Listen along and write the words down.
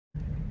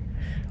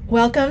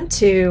Welcome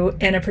to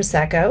Anna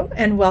Prosecco,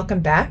 and welcome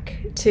back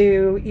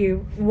to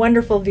you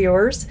wonderful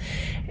viewers.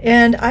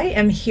 And I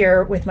am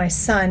here with my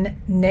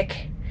son,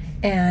 Nick.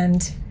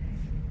 And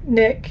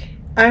Nick,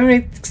 I'm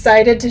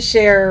excited to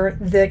share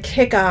the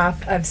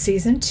kickoff of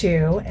season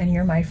 2, and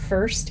you're my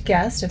first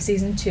guest of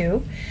season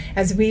 2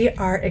 as we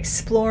are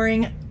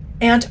exploring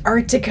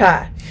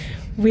Antarctica.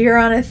 We are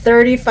on a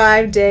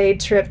 35-day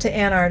trip to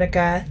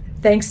Antarctica,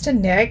 thanks to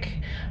Nick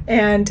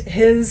and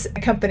his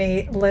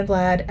company,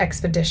 Lindblad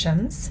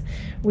Expeditions.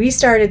 We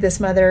started this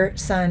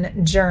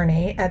mother-son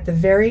journey at the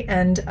very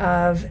end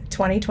of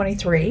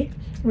 2023.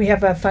 We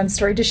have a fun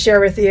story to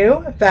share with you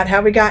about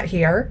how we got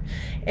here.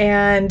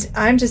 And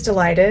I'm just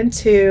delighted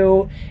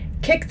to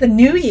kick the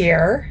new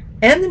year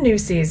and the new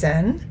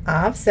season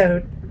off.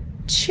 So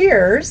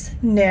cheers,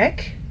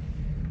 Nick,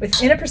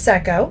 with In a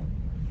Prosecco.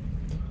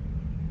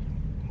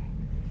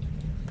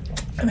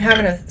 I'm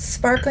having a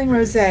sparkling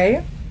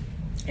rosé,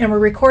 and we're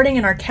recording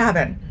in our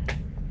cabin.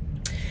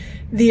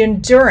 The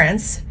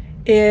Endurance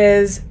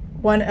is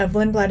one of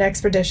Lindblad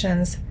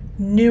Expeditions'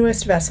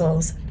 newest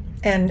vessels,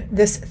 and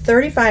this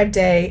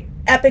 35-day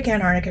epic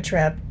Antarctica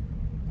trip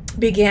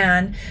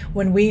began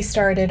when we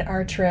started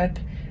our trip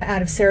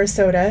out of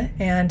Sarasota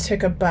and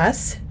took a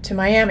bus to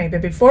Miami.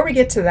 But before we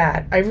get to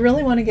that, I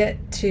really want to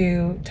get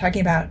to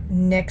talking about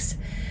Nick's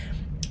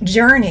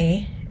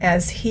journey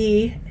as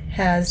he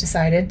has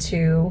decided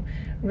to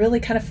really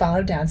kind of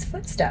follow Dad's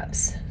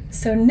footsteps.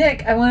 So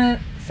Nick, I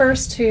want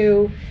first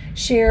to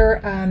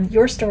share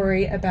your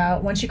story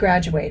about once you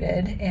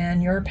graduated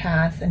and your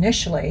path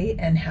initially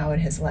and how it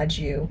has led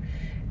you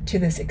to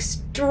this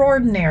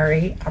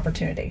extraordinary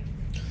opportunity.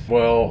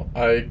 Well,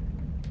 I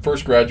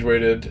first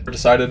graduated,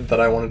 decided that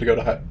I wanted to go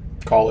to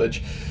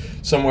college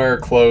somewhere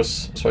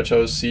close, so I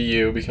chose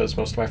CU because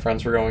most of my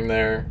friends were going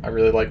there. I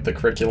really liked the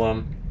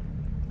curriculum,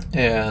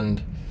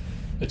 and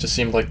it just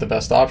seemed like the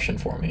best option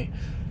for me.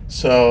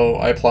 So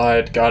I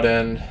applied, got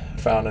in,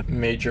 found a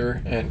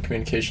major in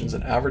communications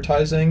and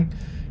advertising.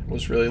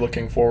 Was really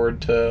looking forward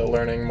to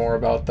learning more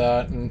about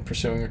that and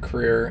pursuing a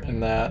career in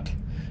that.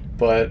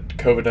 But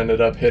COVID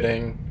ended up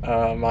hitting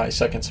my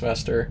second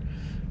semester,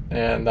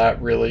 and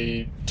that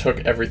really took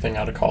everything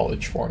out of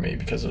college for me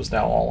because it was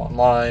now all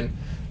online.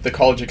 The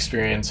college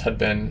experience had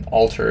been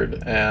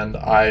altered, and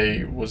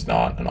I was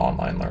not an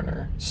online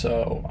learner.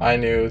 So I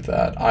knew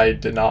that I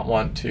did not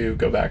want to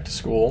go back to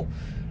school,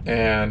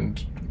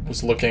 and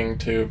was looking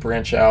to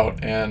branch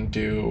out and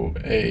do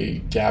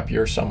a gap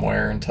year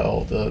somewhere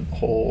until the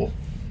whole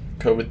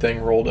COVID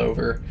thing rolled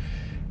over.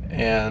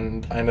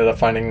 And I ended up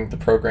finding the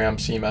program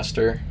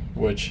semester,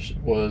 which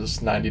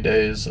was 90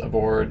 days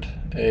aboard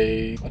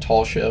a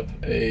tall ship,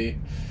 a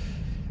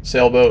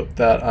sailboat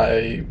that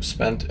I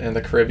spent in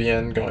the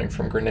Caribbean, going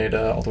from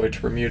Grenada all the way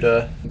to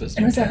Bermuda. It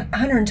was a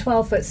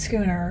 112-foot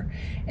schooner.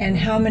 And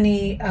how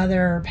many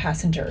other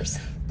passengers?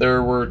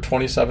 There were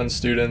 27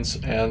 students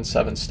and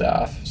 7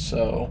 staff,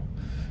 so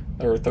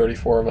there were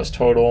 34 of us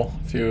total.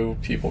 A few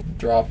people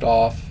dropped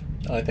off.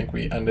 I think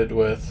we ended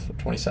with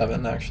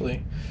 27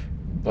 actually,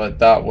 but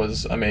that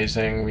was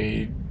amazing.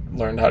 We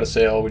learned how to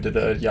sail. We did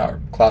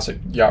a classic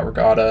yacht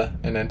regatta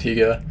in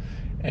Antigua,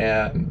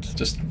 and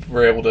just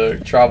were able to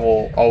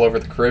travel all over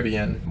the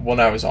Caribbean. When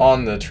I was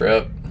on the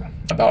trip,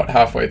 about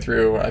halfway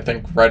through, I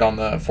think right on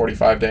the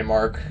 45-day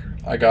mark,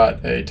 I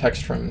got a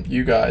text from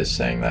you guys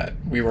saying that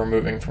we were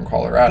moving from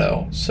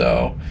Colorado.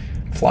 So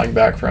flying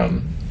back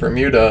from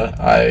Bermuda,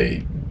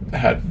 I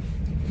had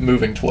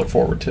moving to look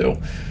forward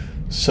to.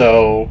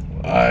 So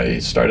I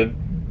started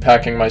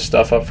packing my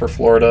stuff up for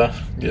Florida,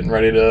 getting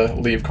ready to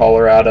leave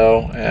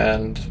Colorado,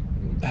 and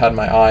had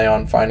my eye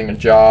on finding a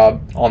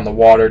job on the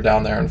water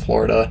down there in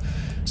Florida.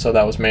 So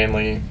that was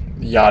mainly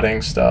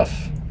yachting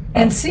stuff.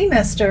 And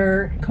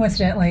Semester,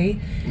 coincidentally,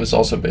 was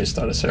also based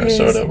out of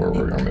Sarasota, where we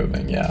were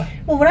moving, yeah.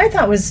 Well, what I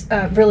thought was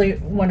really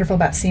wonderful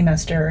about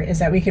Semester is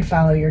that we could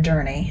follow your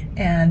journey,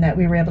 and that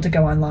we were able to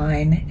go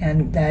online,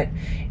 and that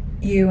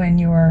you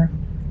and your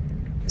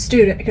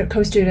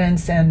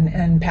co-students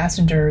and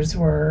passengers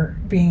were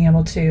being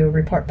able to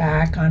report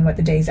back on what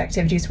the day's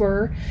activities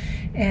were.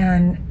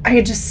 And I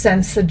could just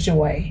sense the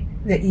joy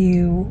that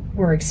you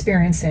were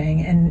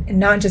experiencing, and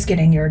not just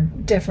getting your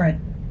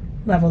different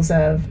levels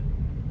of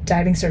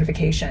diving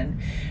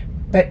certification,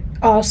 but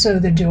also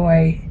the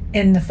joy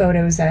in the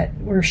photos that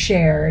were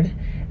shared,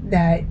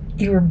 that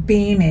you were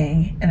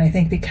beaming, and I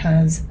think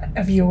because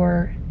of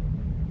your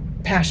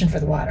passion for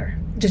the water,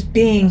 just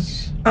being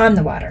on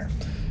the water.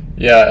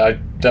 Yeah, I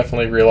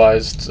definitely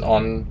realized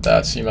on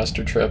that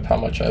semester trip how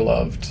much I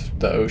loved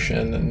the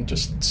ocean and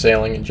just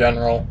sailing in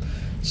general.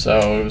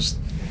 So it was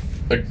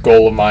a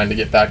goal of mine to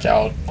get back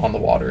out on the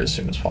water as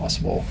soon as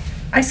possible.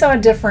 I saw a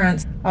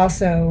difference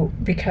also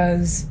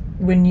because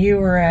when you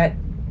were at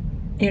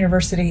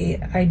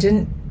university,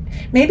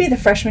 maybe the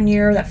freshman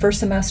year, that first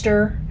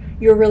semester,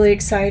 you were really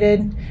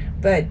excited.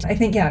 But I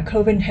think, yeah,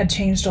 COVID had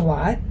changed a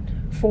lot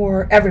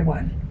for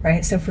everyone.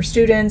 right? So for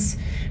students,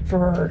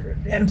 for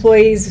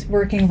employees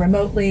working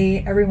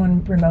remotely,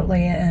 everyone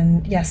remotely,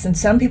 and yes, and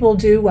some people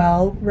do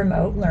well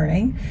remote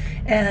learning.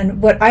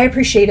 And what I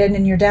appreciated,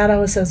 and your dad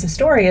always tells the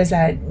story, is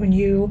that when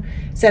you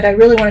said, I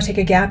really want to take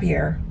a gap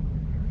year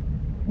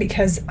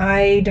because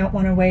I don't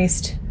want to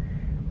waste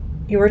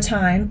your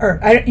time,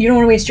 you don't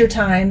want to waste your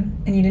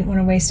time, and you didn't want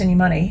to waste any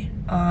money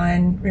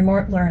on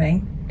remote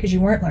learning because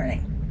you weren't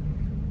learning.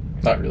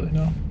 Not really,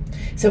 no.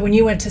 So when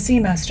you went to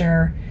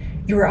semester,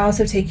 you were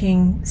also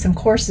taking some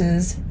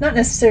courses, not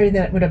necessarily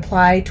that would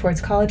apply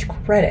towards college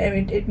credit. I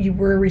mean, you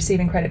were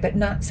receiving credit, but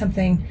not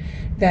something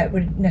that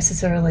would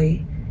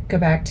necessarily go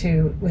back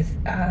to with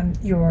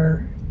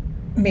your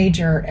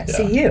major at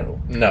CU.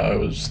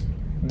 No,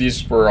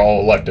 these were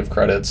all elective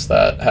credits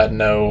that had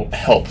no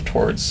help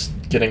towards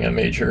getting a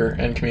major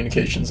in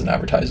communications and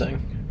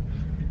advertising.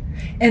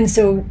 And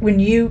so when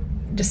you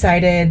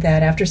decided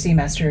that after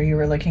semester you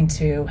were looking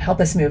to help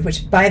us move,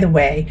 which, by the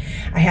way,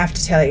 I have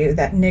to tell you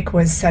that Nick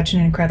was such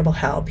an incredible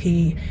help.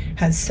 He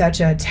has such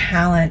a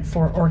talent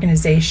for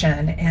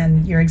organization,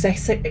 and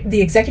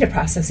the executive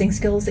processing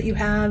skills that you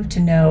have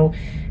to know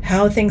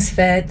how things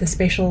fit, the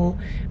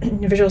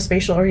visual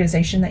spatial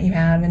organization that you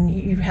have, and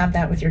you have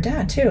that with your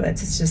dad too.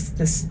 It's just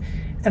this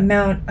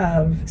amount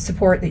of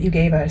support that you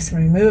gave us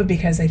when we moved,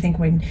 because I think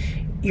when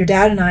your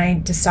dad and I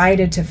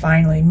decided to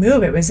finally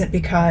move, it wasn't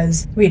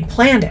because we had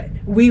planned it.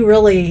 We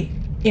really,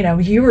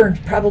 you were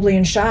probably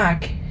in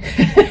shock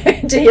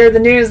to hear the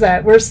news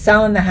that we're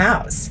selling the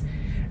house.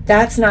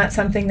 That's not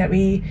something that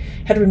we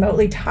had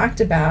remotely talked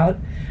about,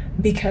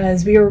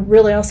 because we were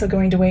really also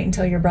going to wait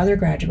until your brother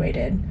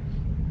graduated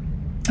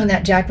and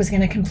that Jack was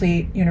going to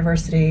complete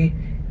university,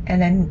 and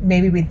then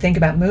maybe we'd think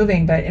about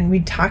moving. And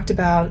we talked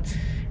about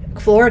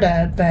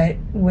Florida, but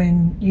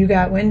when you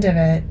got wind of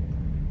it,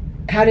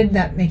 how did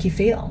that make you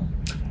feel?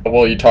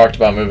 Well, you talked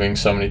about moving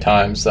so many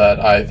times that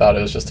I thought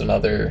it was just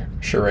another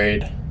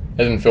charade. It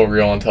didn't feel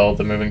real until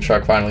the moving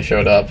truck finally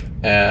showed up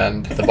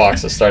and the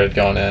boxes started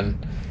going in.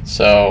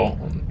 So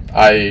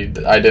I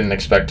didn't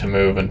expect to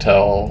move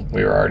until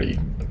we were already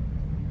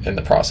in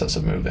the process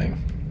of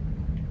moving.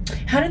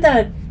 How did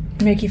that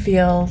make you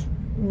feel,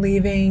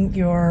 leaving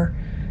your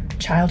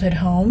childhood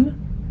home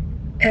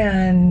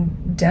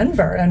and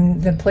Denver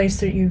and the place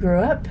that you grew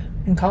up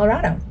in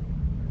Colorado?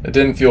 It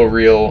didn't feel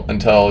real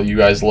until you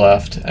guys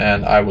left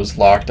and I was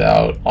locked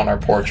out on our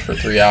porch for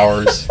 3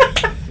 hours.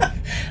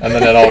 And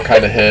then it all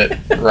kind of hit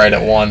right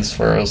at once,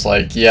 where it was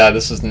like, yeah,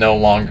 this is no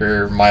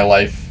longer my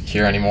life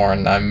here anymore,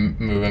 and I'm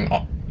moving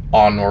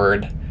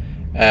onward.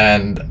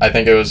 And I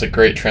think it was a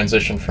great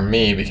transition for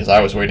me, because I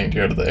was waiting to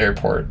go to the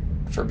airport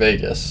for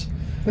Vegas.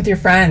 With your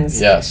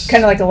friends? Yes.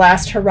 Kind of like a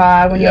last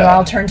hurrah when you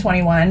all turned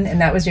 21, and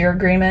that was your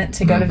agreement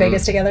to go to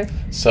Vegas together?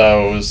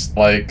 So it was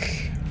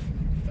like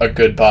a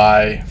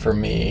goodbye for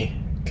me,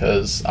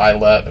 because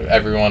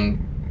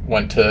everyone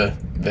went to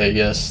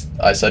Vegas.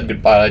 I said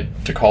goodbye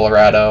to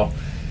Colorado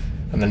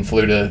and then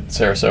flew to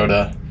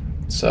Sarasota.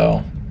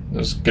 So it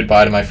was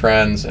goodbye to my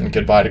friends and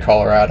goodbye to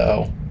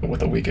Colorado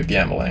with a week of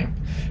gambling.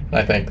 And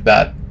I think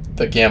that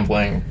the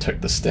gambling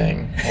took the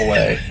sting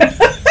away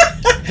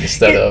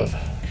instead of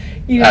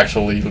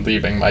actually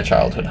leaving my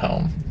childhood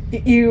home.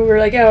 You were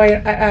like, oh,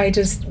 I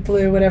just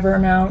blew whatever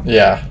amount.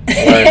 Yeah.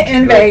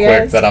 In real Vegas.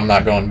 Quick that I'm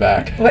not going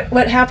back.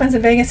 What happens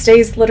in Vegas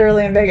stays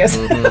literally in Vegas.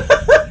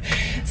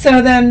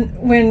 So then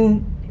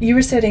when you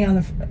were sitting on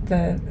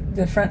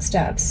the front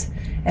steps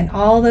and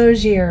all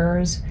those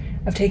years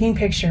of taking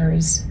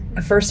pictures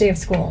of first day of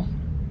school,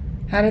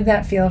 how did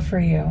that feel for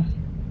you?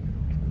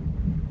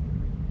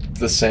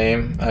 The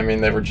same. I mean,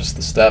 they were just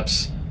the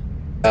steps.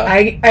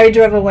 I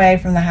drove away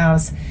from the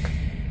house,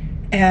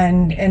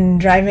 and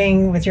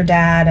driving with your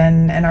dad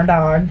and our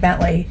dog,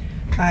 Bentley,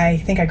 I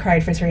think I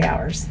cried for 3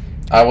 hours.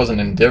 I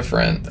wasn't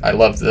indifferent. I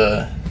love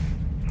the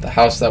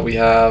house that we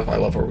have. I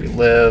love where we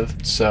live.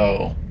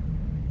 So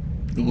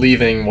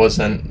leaving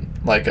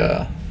wasn't like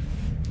a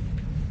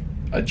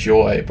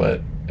joy,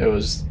 but it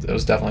was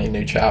definitely a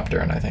new chapter,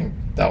 and I think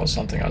that was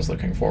something I was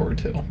looking forward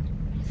to.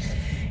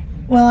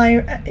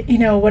 Well,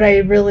 what I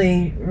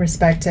really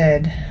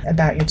respected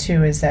about you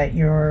too is that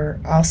you're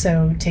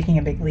also taking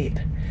a big leap,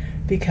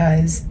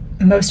 because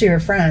most of your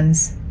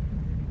friends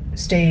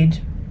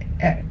stayed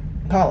at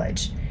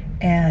college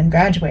and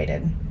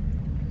graduated.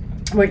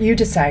 What you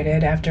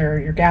decided after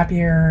your gap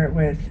year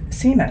with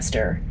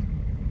semester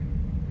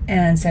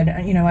and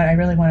said, you know what, I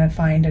really want to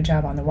find a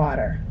job on the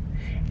water.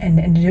 And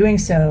in doing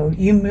so,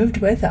 you moved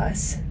with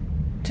us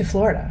to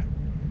Florida.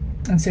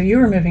 And so you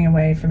were moving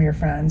away from your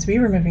friends. We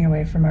were moving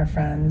away from our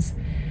friends.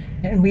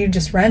 And we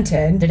just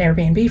rented an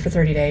Airbnb for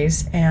 30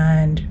 days,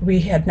 and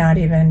we had not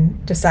even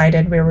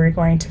decided where we were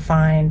going to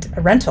find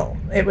a rental.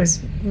 It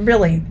was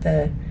really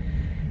the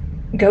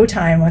go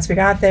time once we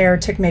got there.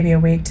 It took maybe a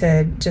week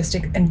to just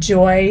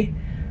enjoy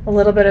a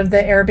little bit of the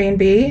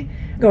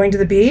Airbnb, going to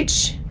the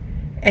beach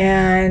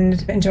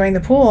and enjoying the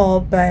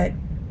pool. But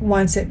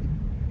once it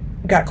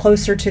got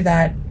closer to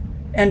that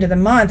end of the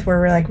month where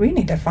we're like, we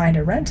need to find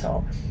a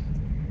rental.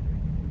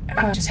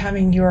 Just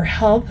having your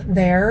help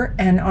there,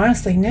 and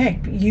honestly,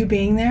 Nick, you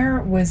being there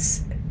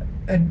was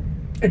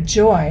a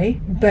joy,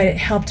 but it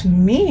helped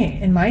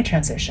me in my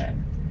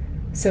transition.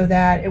 So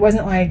that it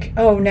wasn't like,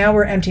 oh, now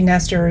we're empty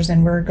nesters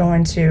and we're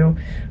going to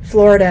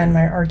Florida and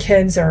our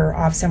kids are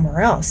off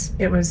somewhere else.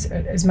 It was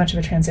as much of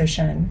a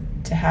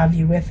transition to have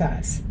you with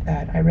us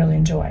that I really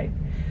enjoyed.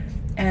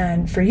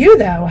 And for you,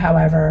 though,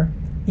 however,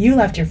 you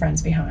left your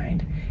friends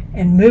behind.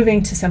 And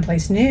moving to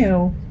someplace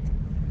new,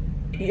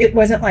 it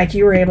wasn't like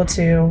you were able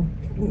to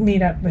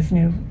meet up with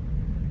new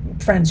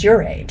friends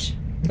your age.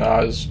 No,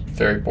 I was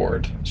very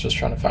bored. I was just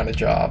trying to find a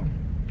job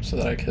so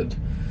that I could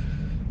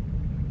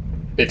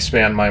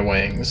expand my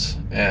wings,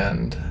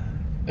 and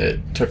it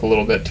took a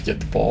little bit to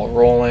get the ball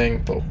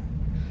rolling, but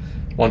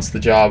once the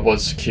job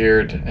was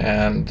secured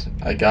and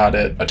I got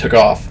it, I took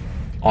off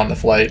on the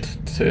flight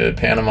to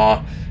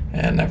Panama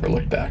and never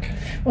looked back.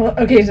 Well,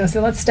 okay,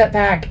 so let's step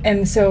back.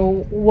 And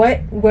so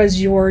what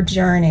was your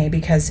journey?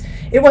 Because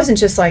it wasn't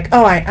just like,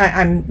 oh,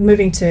 I'm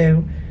moving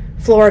to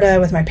Florida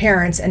with my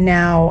parents and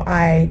now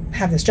I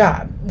have this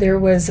job. There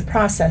was a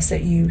process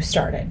that you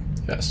started.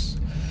 Yes.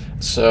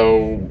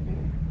 So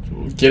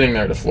getting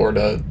there to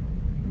Florida,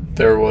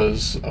 there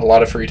was a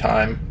lot of free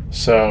time.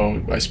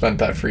 So I spent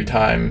that free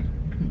time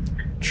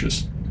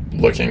just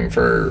looking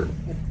for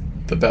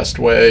the best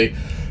way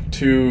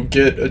to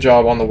get a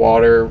job on the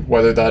water,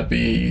 whether that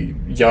be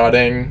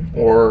yachting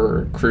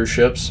or cruise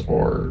ships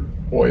or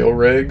oil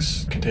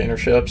rigs, container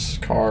ships,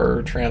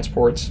 car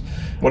transports,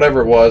 whatever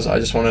it was. I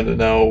just wanted to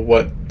know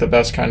what the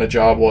best kind of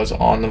job was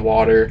on the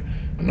water,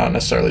 not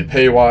necessarily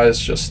pay-wise,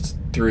 just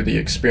through the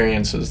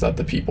experiences that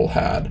the people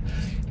had.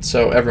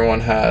 So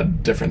everyone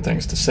had different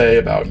things to say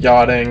about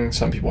yachting.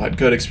 Some people had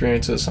good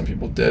experiences, some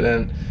people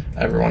didn't.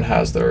 Everyone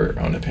has their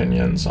own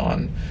opinions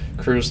on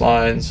cruise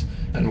lines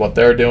and what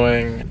they're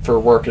doing, for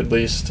work at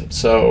least.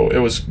 So it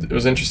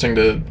was interesting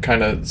to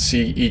kind of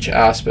see each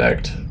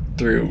aspect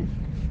through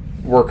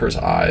workers'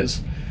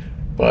 eyes.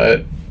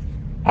 But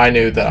I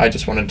knew that I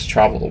just wanted to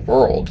travel the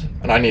world,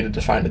 and I needed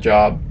to find a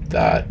job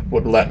that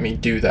would let me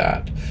do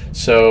that.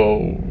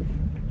 So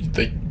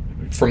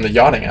from the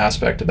yachting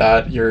aspect of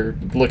that, you're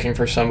looking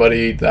for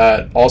somebody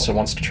that also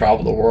wants to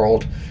travel the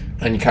world,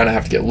 and you kind of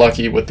have to get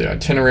lucky with the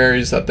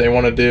itineraries that they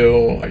want to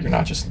do. You're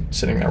not just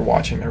sitting there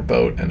watching their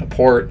boat in a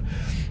port.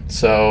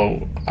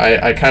 So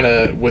I kind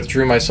of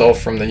withdrew myself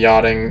from the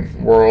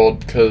yachting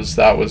world because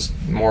that was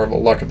more of a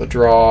luck of the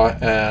draw,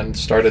 and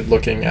started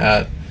looking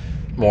at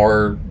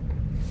more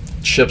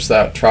ships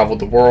that traveled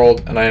the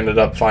world, and I ended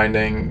up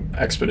finding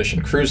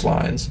Expedition Cruise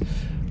Lines.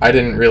 I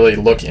didn't really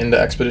look into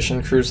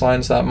Expedition Cruise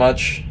Lines that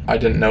much. I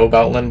didn't know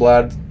about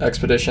Lindblad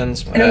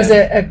Expeditions. And it was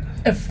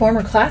a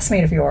former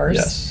classmate of yours.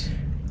 Yes.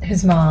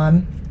 His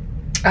mom,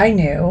 I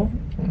knew,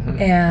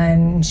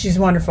 and she's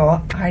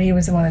wonderful. Heidi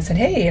was the one that said,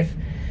 hey, if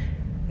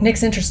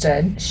Nick's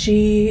interested,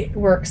 she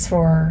works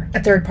for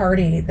a third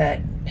party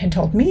that had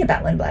told me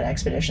about Lindblad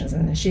Expeditions,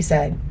 and she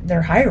said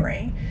they're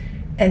hiring.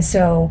 And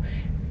so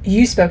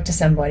you spoke to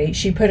somebody,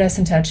 she put us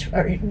in touch,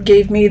 or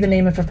gave me the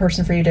name of a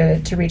person for you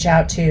to reach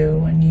out to,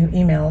 and you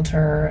emailed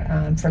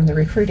her from the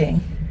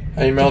recruiting.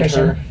 I emailed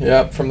division. her,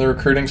 yeah, from the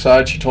recruiting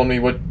side. She told me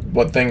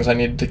what things I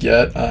needed to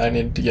get. I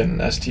needed to get an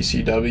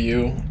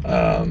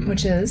STCW.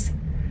 Which is?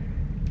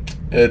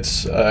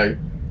 It's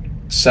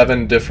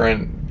 7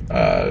 different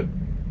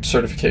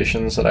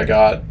certifications that I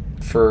got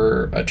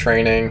for a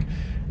training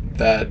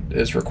that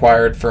is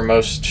required for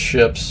most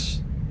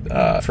ships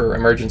for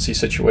emergency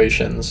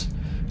situations.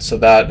 So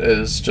that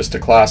is just a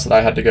class that I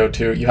had to go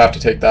to. You have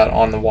to take that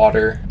on the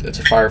water. It's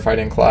a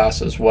firefighting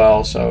class as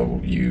well, so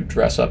you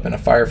dress up in a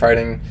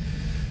firefighting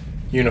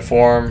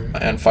uniform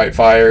and fight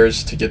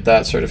fires to get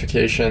that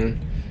certification.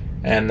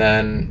 And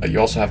then you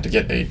also have to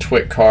get a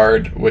TWIC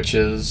card, which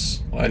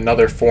is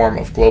another form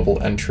of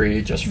global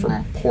entry just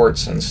from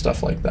ports and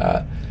stuff like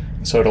that.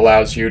 So it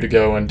allows you to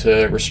go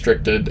into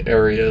restricted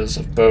areas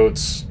of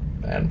boats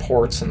and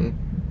ports and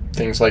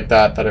things like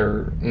that that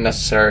are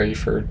necessary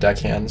for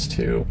deckhands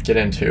to get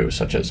into,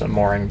 such as a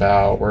mooring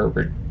bow where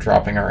we're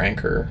dropping our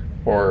anchor,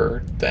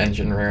 or the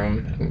engine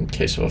room in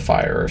case of a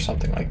fire or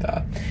something like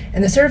that.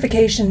 And the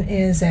certification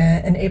is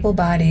an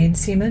able-bodied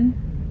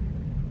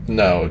seaman?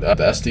 No, the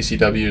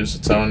SDCW is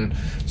its own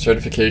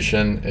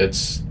certification.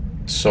 It's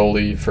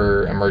solely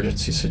for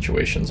emergency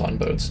situations on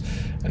boats.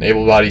 An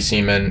able-bodied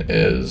seaman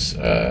is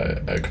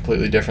a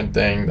completely different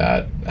thing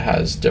that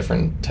has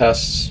different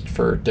tests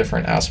for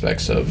different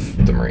aspects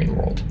of the marine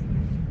world.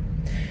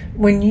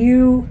 When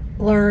you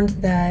learned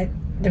that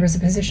there was a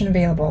position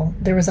available,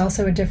 there was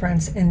also a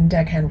difference in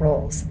deckhand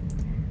roles.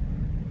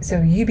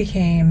 So you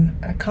became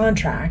a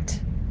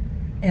contract.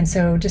 And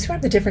so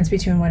describe the difference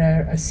between what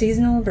a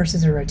seasonal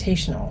versus a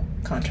rotational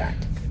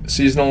contract.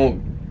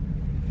 Seasonal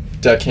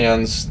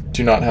deckhands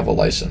do not have a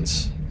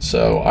license.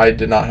 So I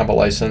did not have a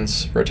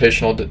license.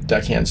 Rotational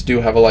deckhands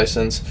do have a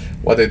license,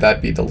 whether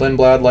that be the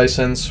Lindblad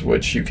license,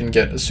 which you can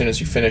get as soon as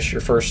you finish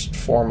your first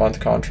 4-month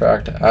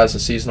contract as a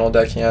seasonal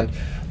deckhand,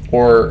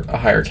 or a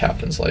higher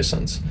captain's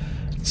license.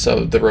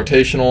 So the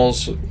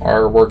rotationals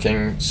are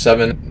working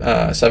 7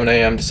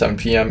 a.m. to 7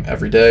 p.m.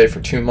 every day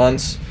for 2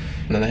 months,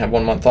 and then they have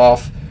 1 month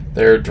off.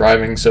 They're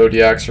driving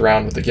Zodiacs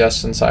around with the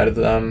guests inside of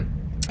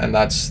them, and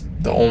that's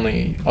the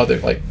only other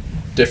like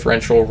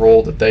differential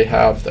role that they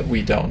have that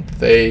we don't.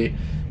 They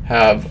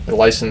have a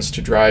license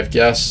to drive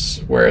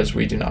guests, whereas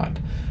we do not.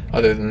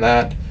 Other than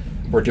that,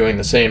 we're doing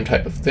the same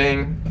type of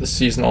thing. The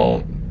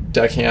seasonal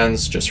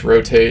deckhands just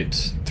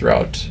rotate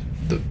throughout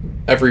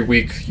every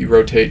week. You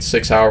rotate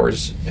 6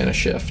 hours in a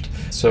shift.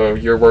 So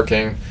you're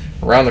working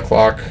around the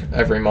clock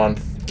every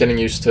month, getting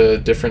used to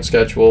different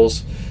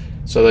schedules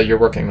so that you're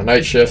working the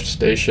night shift,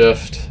 day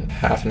shift,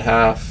 half and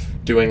half,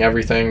 doing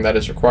everything that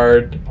is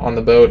required on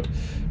the boat.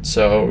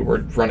 So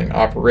we're running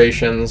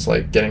operations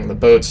like getting the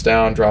boats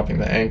down, dropping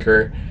the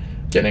anchor,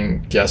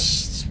 getting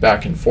guests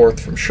back and forth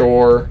from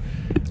shore,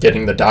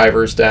 getting the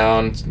divers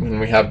down. When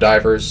we have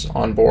divers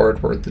on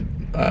board,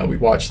 we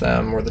watch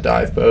them, or the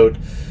dive boat.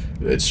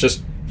 It's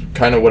just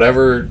kind of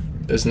whatever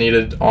is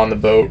needed on the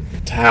boat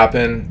to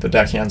happen, the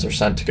deckhands are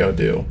sent to go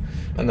do.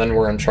 And then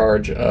we're in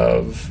charge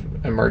of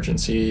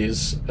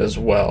emergencies as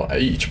well.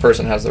 Each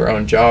person has their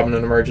own job in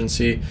an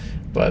emergency,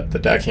 but the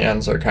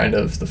deckhands are kind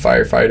of the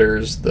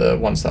firefighters, the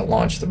ones that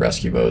launch the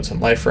rescue boats and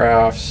life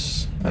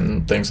rafts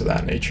and things of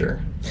that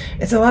nature.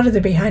 It's a lot of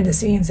the behind the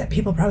scenes that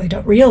people probably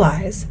don't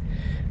realize.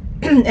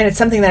 And it's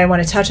something that I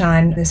want to touch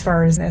on as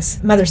far as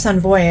this mother-son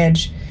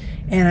voyage.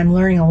 And I'm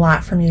learning a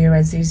lot from you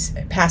as these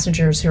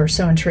passengers who are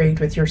so intrigued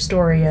with your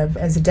story of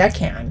as a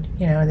deckhand.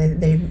 You know,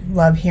 they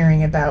love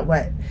hearing about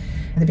what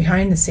the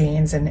behind the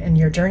scenes and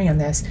your journey on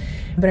this.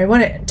 But I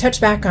want to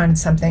touch back on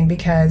something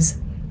because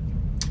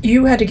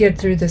you had to get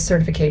through this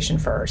certification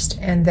first.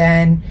 And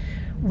then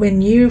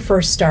when you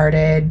first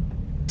started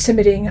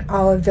submitting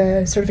all of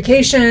the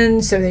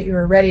certifications so that you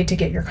were ready to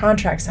get your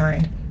contract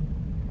signed,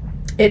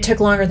 it took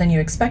longer than you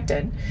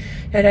expected.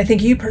 And I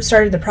think you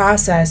started the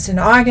process in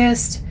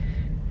August,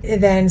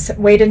 then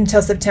waited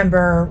until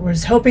September,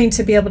 was hoping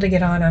to be able to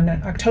get on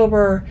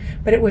October,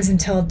 but it was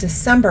until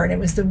December, and it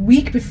was the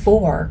week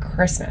before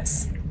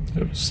Christmas.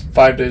 It was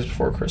 5 days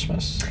before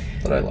Christmas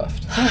that I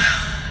left.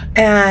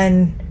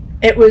 And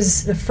it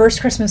was the first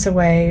Christmas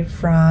away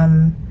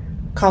from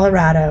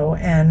Colorado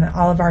and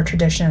all of our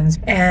traditions.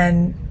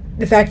 And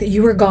the fact that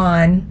you were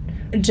gone,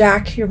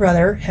 Jack, your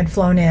brother, had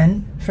flown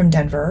in from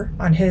Denver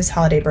on his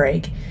holiday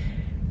break.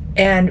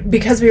 And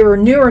because we were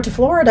newer to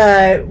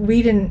Florida,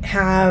 we didn't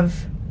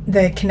have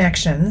the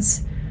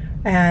connections.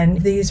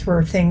 And these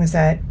were things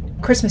that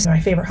Christmas is my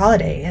favorite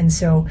holiday. And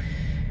so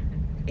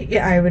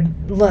I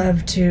would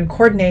love to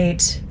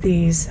coordinate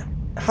these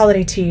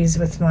holiday teas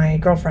with my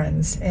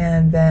girlfriends,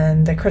 and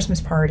then the Christmas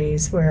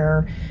parties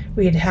where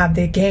we'd have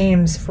the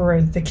games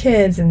for the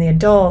kids and the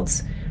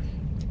adults,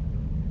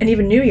 and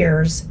even New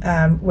Year's,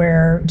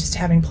 where just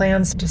having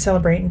plans to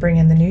celebrate and bring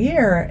in the new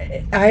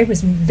year. I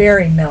was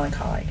very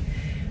melancholic.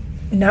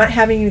 Not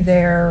having you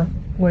there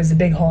was a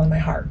big hole in my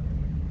heart.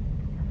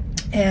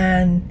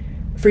 And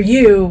for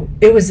you,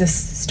 it was the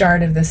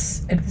start of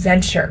this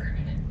adventure.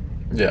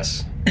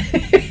 Yes.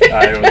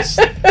 I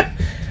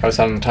was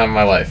having the time of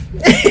my life.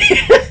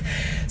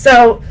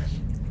 So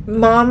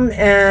Mom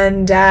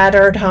and Dad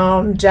are at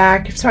home.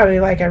 Jack is probably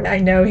like, I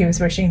know he was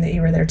wishing that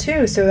you were there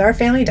too. So our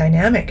family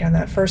dynamic on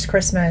that first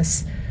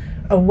Christmas,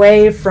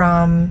 away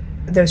from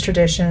those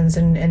traditions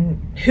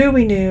and who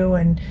we knew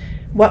and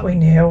what we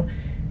knew,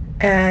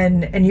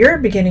 and you're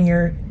beginning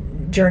your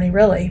journey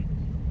really.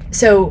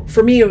 So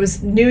for me, it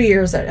was New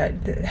Year's that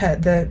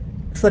had the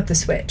flip the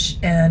switch,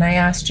 and I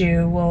asked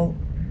you, well,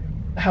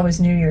 how was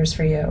New Year's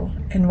for you?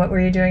 And what were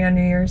you doing on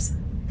New Year's?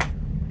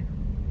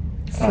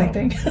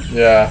 Sleeping.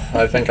 Yeah,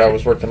 I think I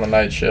was working the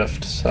night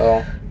shift,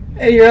 so.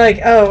 You're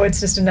like, oh, it's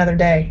just another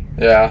day.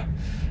 Yeah.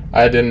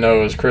 I didn't know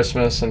it was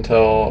Christmas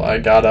until I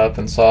got up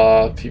and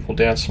saw people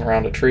dancing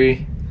around a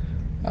tree.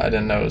 I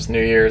didn't know it was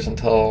New Year's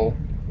until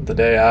the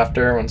day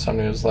after when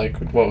somebody was like,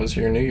 what was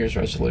your New Year's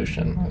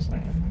resolution? I was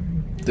like,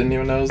 didn't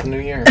even know it was the new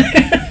year.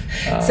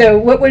 So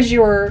what was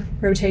your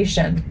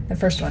rotation, the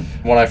first one?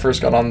 When I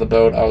first got on the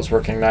boat, I was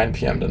working 9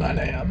 p.m. to 9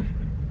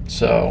 a.m.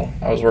 So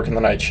I was working the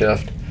night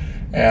shift,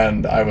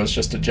 and I was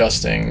just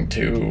adjusting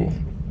to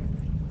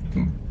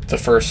the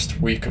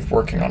first week of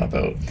working on a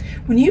boat.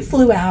 When you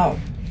flew out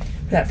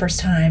that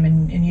first time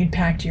and you'd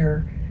packed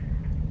your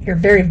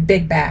very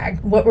big bag,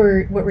 what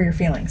were your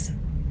feelings?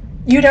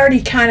 You'd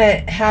already kind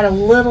of had a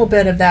little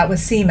bit of that with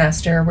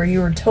Seamaster, where you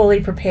were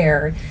totally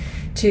prepared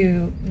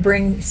to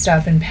bring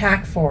stuff and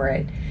pack for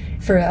it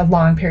for a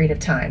long period of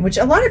time, which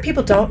a lot of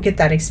people don't get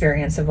that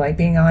experience of like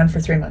being on for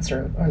 3 months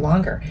or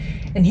longer.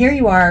 And here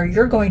you are,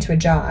 you're going to a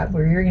job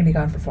where you're going to be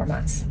gone for 4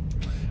 months.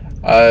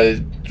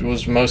 I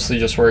was mostly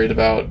just worried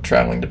about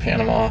traveling to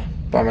Panama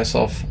by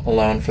myself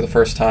alone for the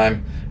first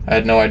time. I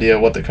had no idea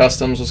what the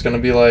customs was going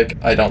to be like.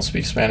 I don't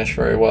speak Spanish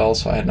very well,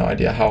 so I had no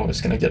idea how I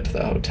was going to get to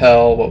the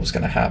hotel, what was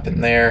going to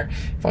happen there,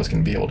 if I was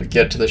going to be able to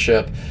get to the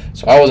ship.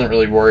 So I wasn't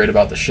really worried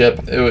about the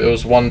ship. It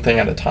was one thing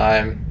at a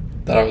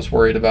time that I was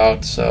worried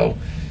about, so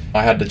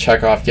I had to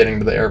check off getting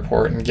to the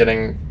airport and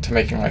getting to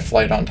making my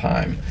flight on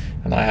time.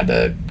 And I had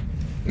to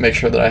make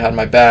sure that I had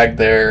my bag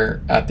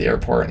there at the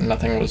airport and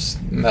nothing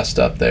was messed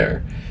up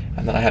there.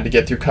 And then I had to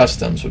get through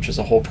customs, which is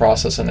a whole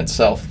process in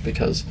itself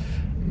because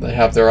they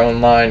have their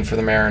own line for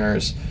the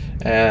mariners,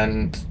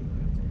 and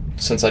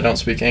since I don't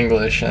speak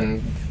English,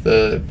 and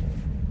the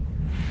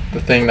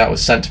thing that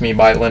was sent to me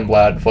by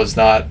Lindblad was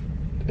not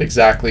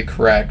exactly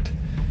correct,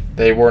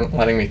 they weren't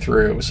letting me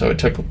through. So it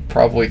took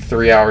probably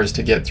 3 hours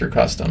to get through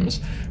customs.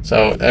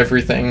 So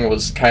everything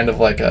was kind of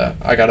like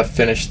I got to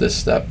finish this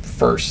step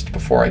first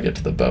before I get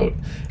to the boat.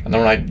 And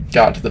then when I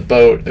got to the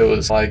boat, it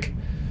was like,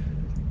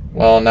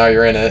 well, now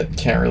you're in it.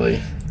 Can't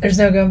really. There's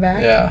no going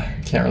back? Yeah,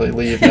 can't really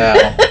leave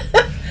now.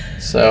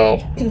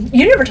 So.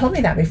 You never told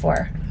me that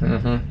before.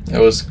 It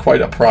was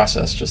quite a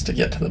process just to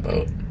get to the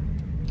boat.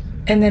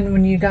 And then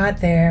when you got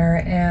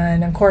there,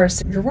 and of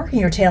course, you're working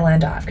your tail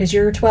end off because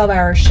your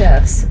 12-hour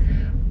shifts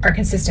are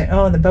consistent.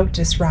 Oh, the boat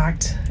just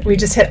rocked. We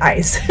just hit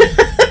ice.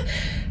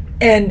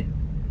 And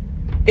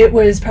it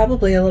was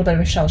probably a little bit of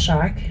a shell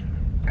shock,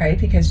 right?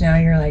 Because now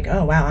you're like,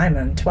 oh, wow, I'm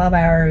on 12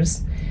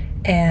 hours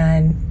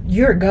and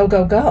you're go,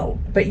 go, go.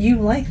 But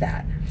you like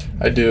that.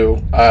 I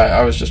do.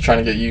 I was just trying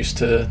to get used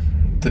to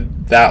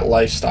that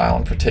lifestyle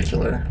in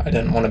particular. I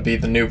didn't want to be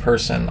the new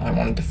person. I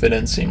wanted to fit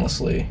in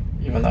seamlessly,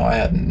 even though I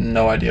had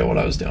no idea what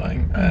I was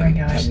doing. Oh my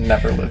gosh. I've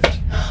never lived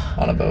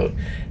on a boat.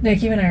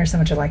 Nick, you and I are so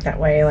much alike that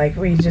way. Like,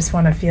 we just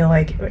want to feel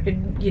like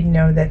you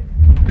know that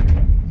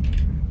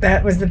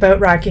was the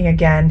boat rocking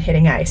again,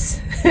 hitting ice.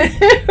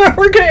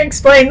 We're going to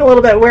explain a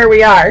little bit where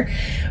we are.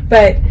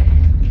 But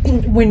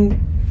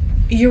when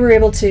you were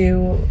able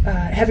to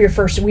have your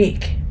first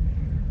week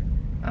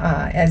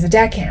as a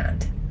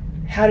deckhand,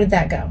 how did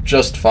that go?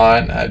 Just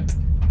fine. I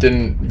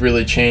didn't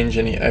really change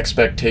any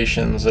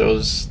expectations. It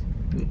was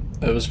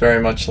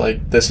very much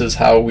like, this is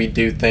how we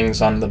do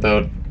things on the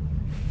boat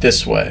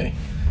this way.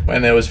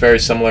 And it was very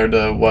similar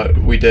to what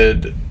we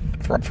did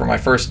for my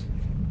first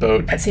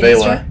boat, At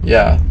Vela.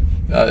 Yeah.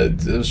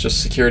 It was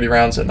just security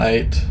rounds at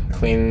night,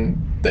 clean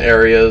the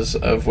areas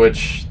of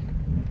which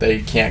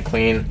they can't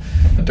clean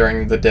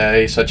during the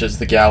day, such as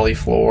the galley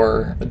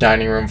floor, the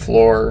dining room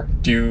floor,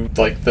 do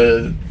like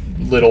the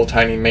little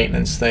tiny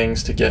maintenance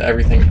things to get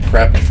everything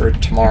prepped for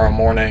tomorrow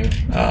morning,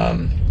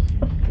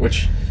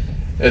 which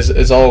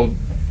is all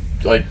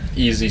like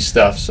easy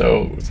stuff.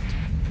 So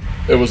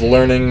it was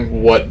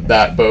learning what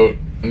that boat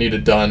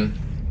needed done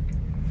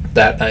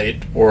that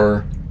night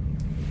or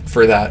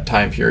for that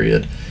time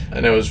period,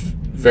 and it was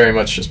very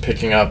much just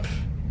picking up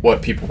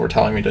what people were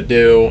telling me to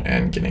do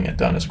and getting it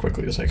done as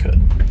quickly as I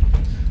could.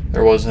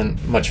 There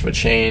wasn't much of a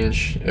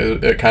change.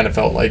 It kind of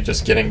felt like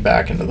just getting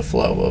back into the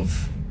flow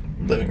of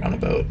living on a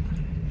boat.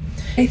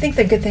 I think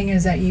the good thing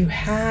is that you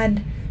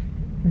had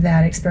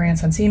that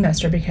experience on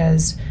Semester,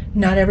 because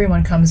not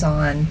everyone comes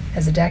on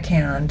as a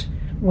deckhand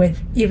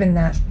with even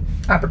that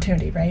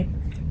opportunity, right?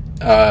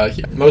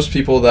 Yeah. Most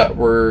people that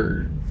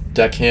were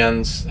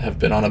deckhands have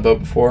been on a boat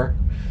before,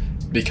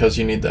 because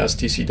you need the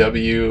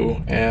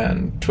STCW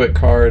and TWIC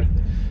card,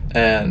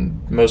 and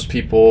most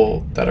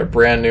people that are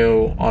brand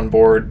new on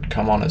board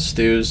come on as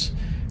stews,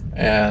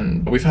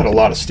 and we've had a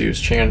lot of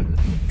stews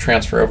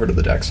transfer over to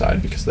the deck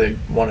side because they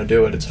want to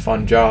do it. It's a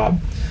fun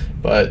job,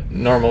 but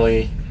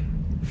normally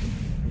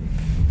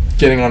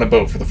getting on a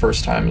boat for the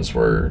first time is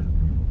where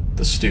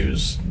the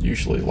stews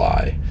usually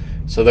lie.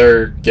 So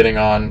they're getting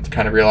on,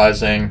 kind of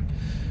realizing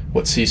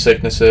what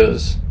seasickness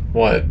is,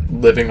 what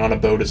living on a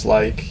boat is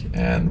like,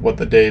 and what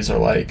the days are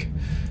like,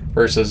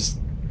 versus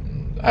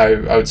I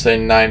would say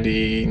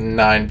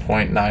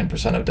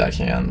 99.9% of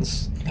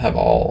deckhands have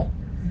all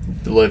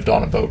lived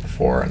on a boat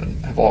before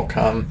and have all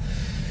come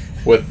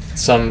with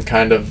some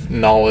kind of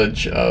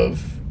knowledge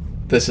of,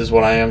 this is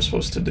what I am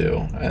supposed to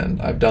do,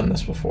 and I've done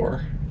this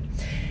before.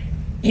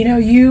 You know,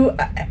 you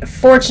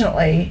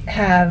fortunately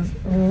have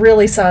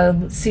really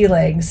solid sea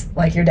legs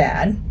like your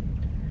dad,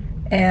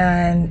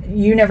 and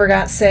you never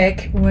got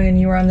sick when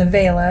you were on the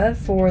Vela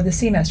for the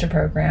Semester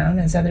program,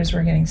 as others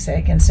were getting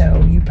sick, and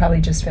so you probably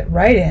just fit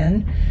right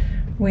in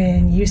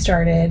when you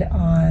started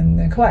on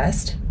the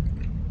Quest.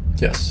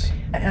 Yes.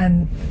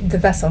 And the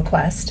vessel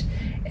Quest.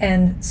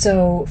 And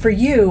so for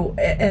you,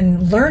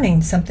 and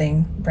learning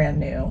something brand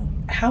new,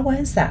 how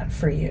was that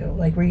for you?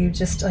 Like, were you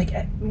just like,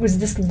 was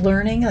this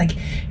learning? Like,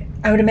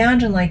 I would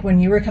imagine, like, when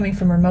you were coming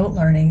from remote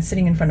learning,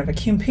 sitting in front of a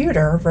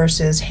computer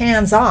versus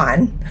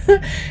hands-on.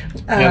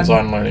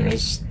 Hands-on learning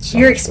is so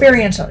you're much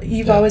experiential. better.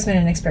 You've Yeah. always been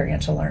an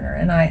experiential learner,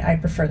 and I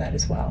prefer that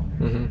as well.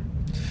 Mm-hmm.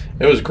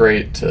 It was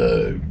great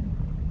to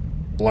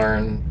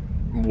learn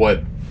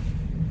what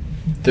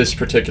this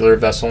particular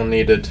vessel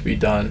needed to be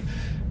done.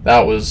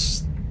 That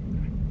was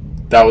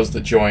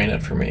the joy in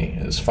it for me,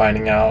 is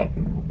finding out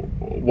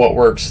what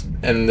works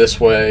in this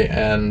way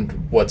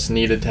and what's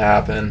needed to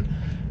happen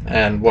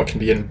and what can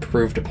be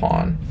improved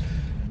upon.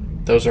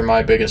 Those are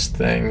my biggest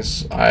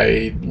things.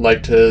 I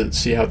like to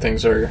see how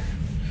things work,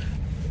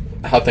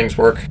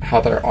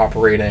 how they're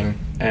operating,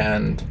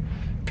 and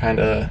kind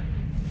of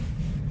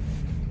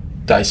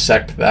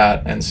dissect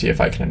that and see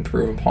if I can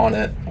improve upon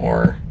it,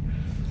 or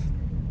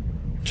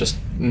just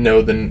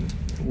know the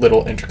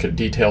little intricate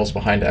details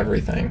behind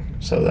everything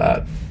so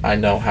that I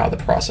know how the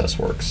process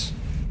works.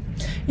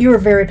 You were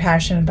very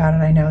passionate about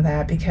it, I know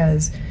that,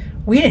 because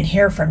we didn't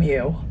hear from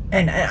you.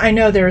 And I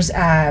know there's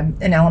an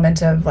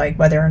element of, like,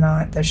 whether or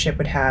not the ship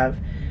would have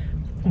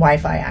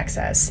Wi-Fi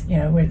access,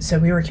 so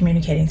we were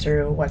communicating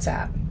through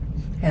WhatsApp,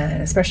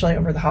 and especially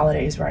over the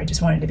holidays where I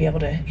just wanted to be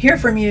able to hear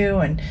from you,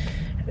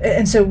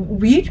 and so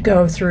we'd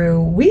go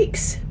through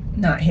weeks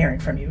not hearing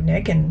from you,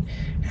 Nick. And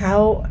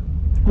how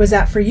was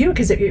that for you?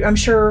 Because I'm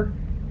sure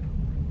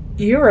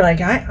you were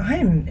like,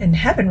 I'm in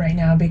heaven right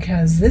now,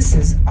 because this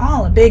is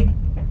all a big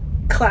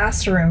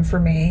classroom for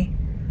me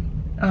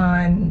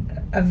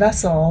on a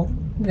vessel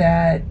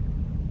that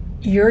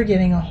you're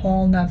getting a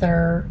whole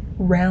nother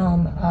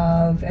realm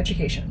of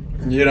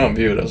education. You don't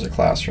view it as a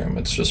classroom.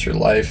 It's just your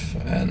life,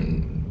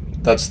 and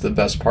that's the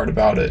best part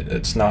about it.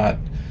 It's not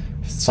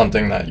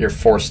something that you're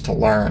forced to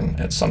learn.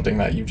 It's something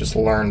that you just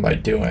learn by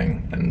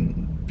doing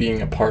and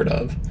being a part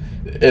of.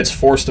 It's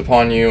forced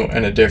upon you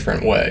in a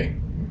different way.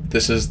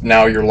 This is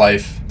now your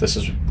life. This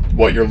is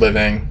what you're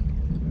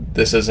living.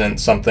 This isn't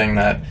something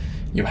that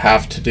you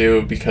have to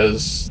do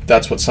because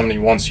that's what somebody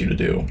wants you to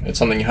do. It's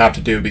something you have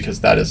to do because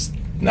that is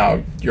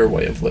now your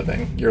way of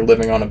living. You're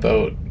living on a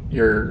boat.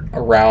 You're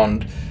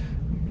around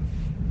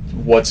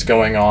what's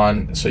going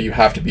on, so you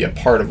have to be a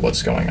part of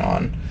what's going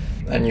on,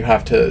 and you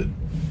have to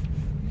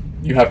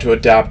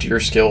adapt your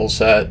skill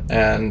set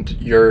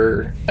and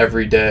your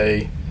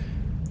everyday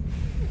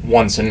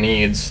wants and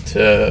needs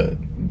to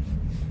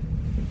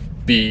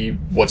be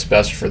what's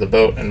best for the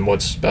boat and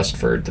what's best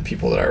for the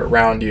people that are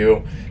around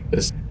you.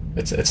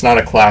 It's not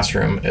a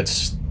classroom.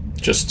 It's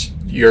just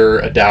your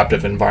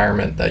adaptive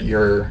environment that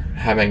you're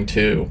having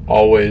to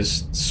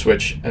always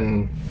switch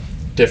and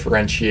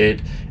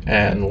differentiate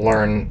and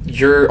learn.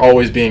 You're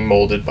always being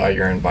molded by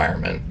your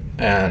environment,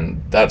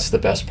 and that's the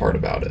best part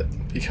about it,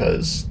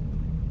 because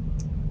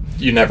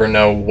you never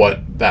know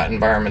what that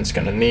environment's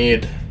going to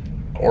need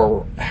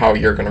or how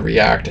you're going to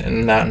react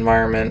in that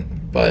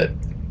environment, but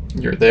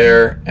you're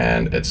there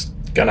and it's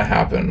going to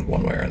happen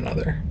one way or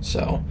another.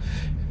 So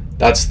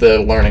that's the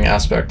learning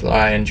aspect that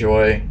I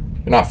enjoy.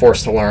 You're not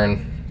forced to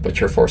learn, but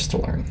you're forced to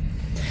learn.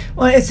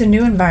 Well, it's a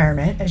new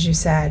environment, as you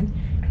said,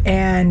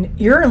 and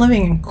you're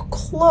living in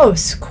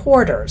close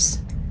quarters.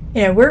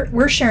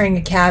 We're sharing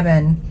a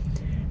cabin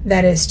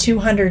that is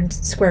 200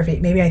 square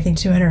feet, maybe I think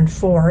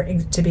 204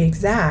 to be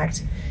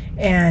exact,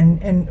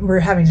 and we're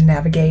having to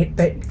navigate.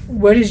 But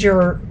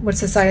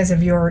what's the size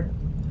of your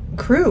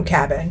crew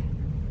cabin?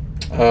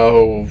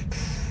 Oh,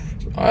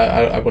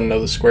 I wouldn't know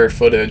the square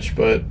footage,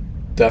 but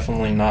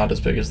definitely not as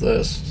big as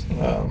this.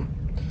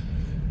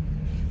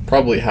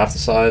 Probably half the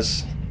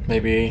size,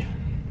 maybe.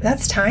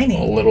 That's tiny.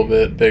 A little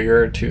bit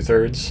bigger,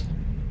 2/3.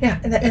 Yeah,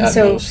 and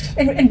so most.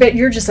 And but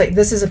you're just like,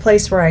 this is a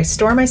place where I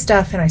store my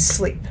stuff and I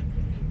sleep.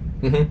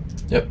 Mm-hmm.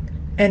 Yep.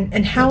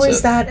 And how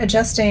is that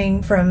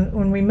adjusting from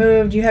when we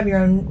moved? You have your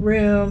own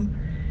room,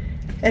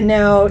 and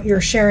now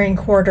you're sharing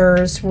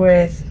quarters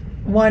with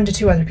 1 to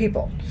 2 other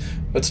people.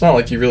 It's not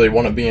like you really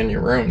want to be in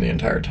your room the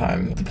entire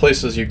time. The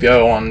places you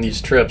go on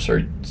these trips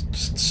are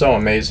just so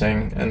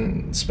amazing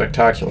and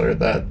spectacular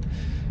that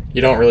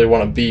you don't really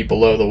want to be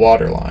below the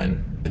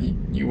waterline.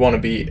 You want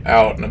to be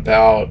out and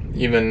about,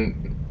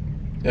 even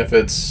if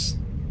it's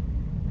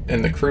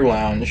in the crew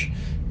lounge.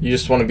 You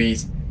just want to be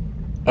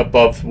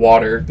above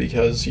water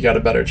because you got a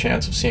better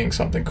chance of seeing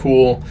something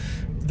cool.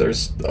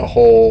 There's a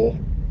whole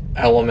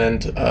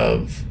element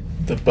of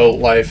the boat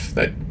life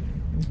that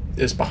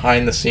is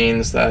behind the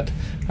scenes that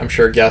I'm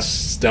sure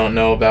guests don't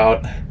know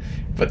about,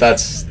 but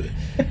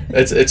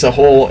it's a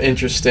whole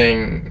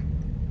interesting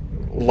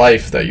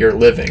life that you're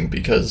living,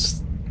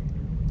 because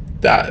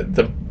that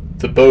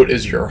the boat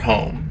is your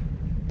home.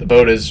 The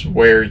boat is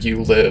where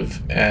you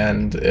live,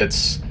 and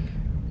it's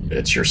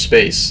your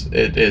space.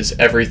 It is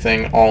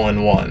everything all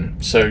in one.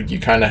 So you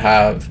kind of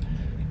have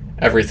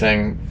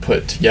everything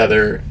put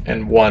together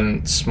in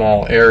one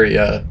small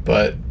area,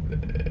 but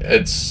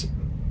it's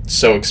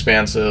so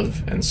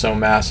expansive and so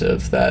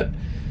massive that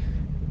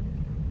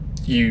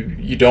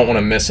you don't want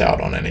to miss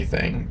out on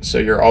anything. So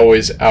you're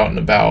always out and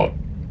about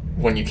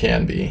when you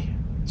can be,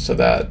 so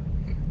that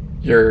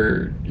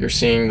you're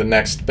seeing the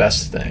next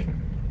best thing.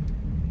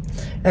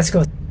 That's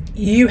cool.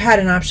 You had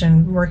an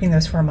option working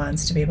those 4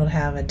 months to be able to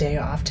have a day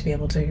off, to be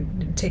able to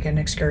take an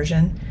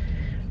excursion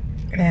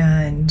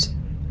and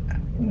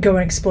go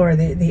and explore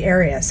the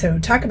area. So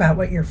talk about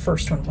what your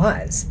first one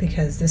was,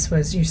 because this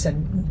was, you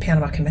said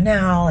Panama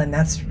Canal, and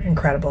that's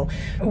incredible.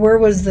 Where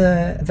was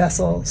the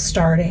vessel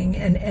starting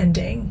and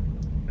ending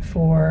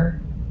for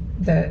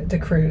the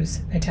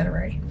cruise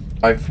itinerary?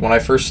 When I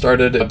first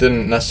started, it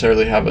didn't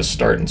necessarily have a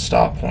start and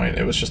stop point.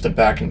 It was just a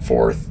back and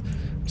forth.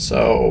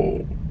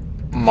 So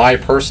my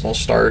personal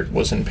start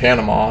was in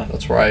Panama.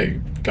 That's where I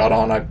got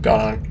on. I got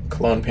on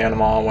Cologne,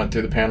 Panama, went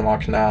through the Panama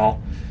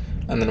Canal,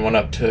 and then went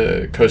up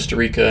to Costa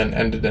Rica and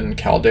ended in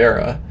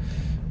Caldera.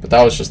 But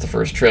that was just the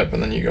first trip,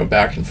 and then you go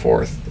back and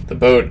forth. The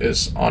boat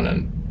is on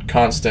a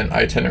constant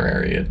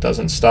itinerary. It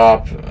doesn't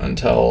stop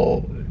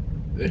until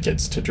it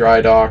gets to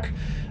dry dock,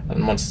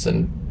 and once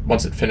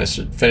it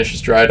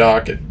finishes dry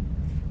dock, it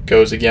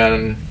goes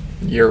again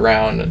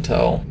year-round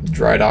until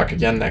dry dock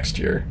again next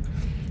year.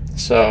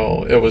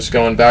 So it was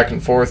going back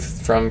and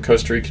forth from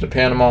Costa Rica to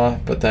Panama,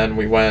 but then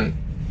we went,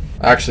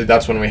 actually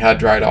that's when we had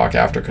dry dock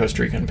after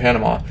Costa Rica and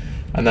Panama.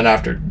 And then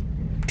after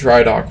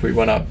dry dock, we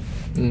went up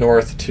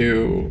north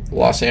to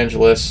Los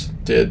Angeles,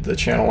 did the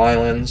Channel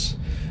Islands,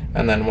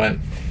 and then went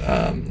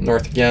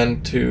north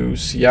again to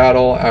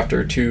Seattle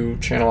after 2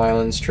 Channel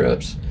Islands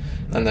trips,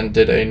 and then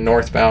did a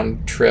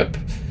northbound trip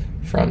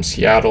from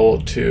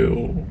Seattle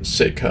to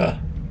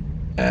Sitka,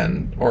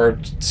 or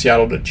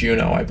Seattle to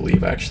Juneau, I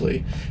believe,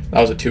 actually. That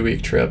was a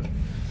 2-week trip.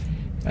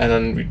 And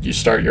then you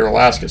start your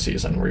Alaska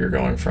season, where you're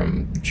going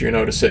from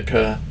Juneau to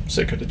Sitka,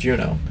 Sitka to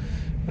Juneau.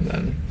 And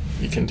then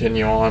you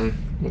continue on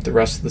with the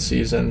rest of the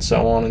season,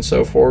 so on and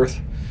so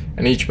forth.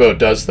 And each boat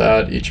does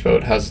that. Each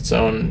boat has its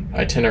own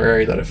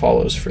itinerary that it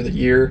follows for the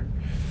year.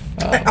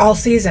 All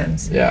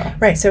seasons. Yeah.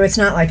 Right, so it's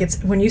not like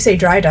it's, when you say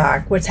dry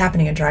dock, what's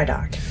happening at dry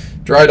dock?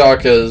 Dry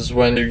dock is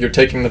when you're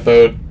taking the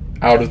boat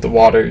out of the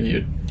water,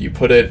 you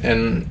put it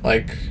in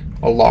like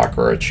a lock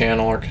or a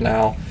channel or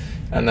canal,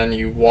 and then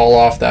you wall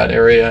off that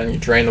area and you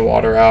drain the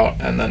water out,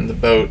 and then the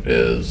boat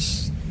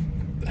is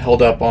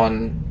held up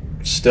on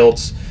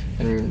stilts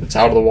and it's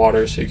out of the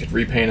water, so you could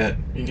repaint it.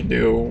 You can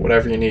do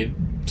whatever you need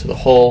to the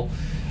hull.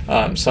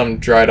 Some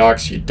dry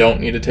docks you don't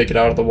need to take it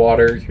out of the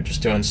water. You're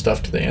just doing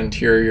stuff to the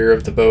interior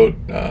of the boat,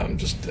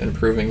 just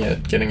improving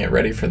it, getting it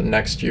ready for the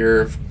next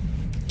year of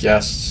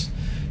guests,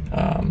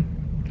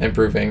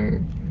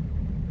 improving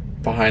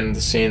behind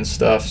the scenes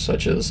stuff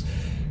such as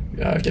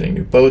getting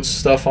new boats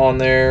stuff on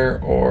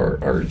there,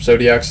 or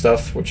Zodiac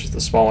stuff, which is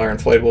the smaller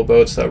inflatable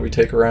boats that we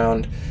take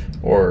around,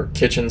 or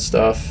kitchen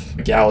stuff,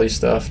 galley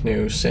stuff,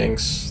 new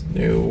sinks,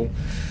 new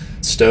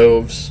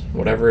stoves,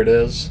 whatever it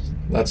is.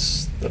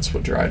 That's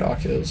what dry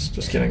dock is,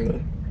 just getting the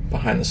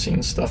behind the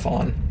scenes stuff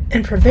on.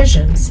 And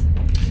provisions.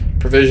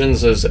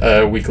 Provisions is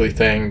a weekly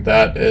thing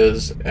that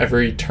is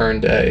every turn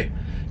day.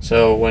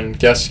 So when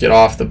guests get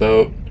off the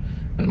boat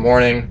in the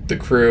morning, the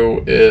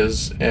crew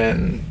is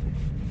in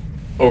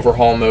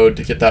overhaul mode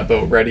to get that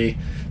boat ready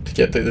to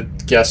get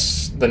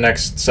the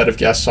next set of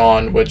guests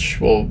on, which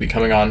will be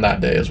coming on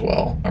that day as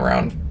well,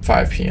 around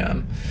 5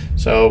 p.m.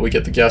 So we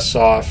get the guests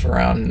off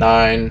around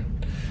 9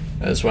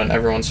 is when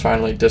everyone's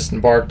finally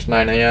disembarked,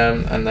 9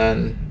 a.m., and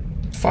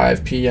then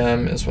 5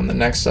 p.m. is when the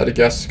next set of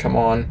guests come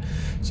on.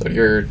 So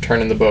you're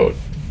turning the boat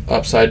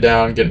upside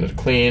down, getting it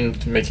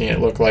cleaned, making it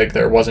look like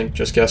there wasn't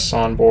just guests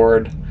on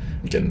board,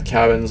 getting the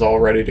cabins all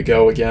ready to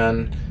go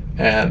again.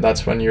 And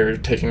that's when you're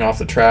taking off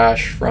the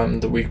trash from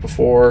the week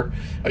before.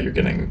 You're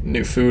getting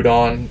new food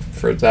on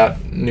for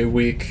that new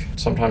week.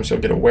 Sometimes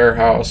you'll get a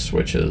warehouse,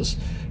 which is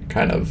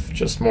kind of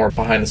just more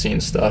behind the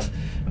scenes stuff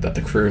that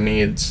the crew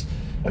needs,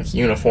 like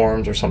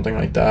uniforms or something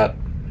like that.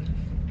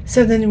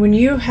 So then when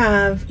you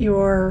have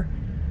your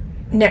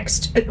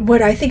next,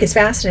 what I think is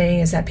fascinating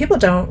is that people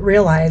don't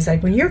realize,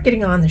 like, when you're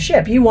getting on the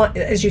ship, you want,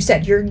 as you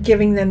said, you're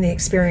giving them the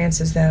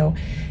experience as though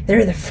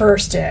they're the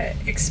first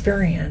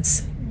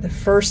experience, the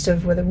first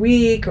of with a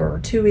week or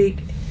 2 week.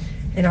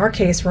 In our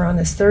case, we're on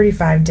this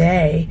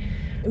 35-day.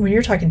 When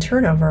you're talking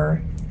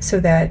turnover, so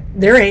that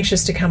they're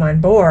anxious to come on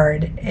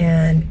board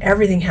and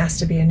everything has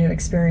to be a new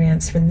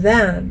experience for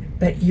them,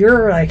 but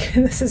you're like,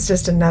 this is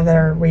just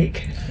another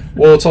week.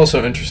 Well, it's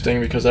also interesting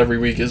because every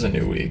week is a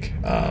new week.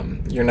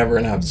 You're never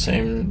going to have the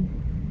same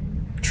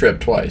trip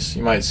twice.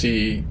 You might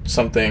see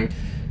something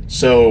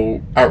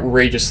so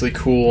outrageously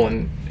cool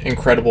and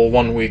incredible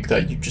one week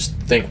that you just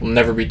think will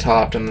never be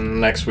topped, and then the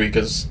next week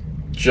is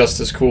just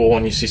as cool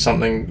and you see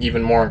something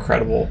even more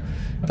incredible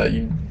that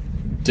you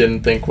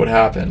didn't think would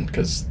happen,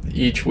 because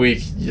each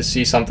week you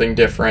see something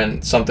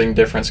different's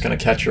going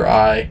to catch your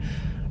eye.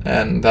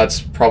 And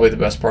that's probably the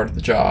best part of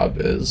the job,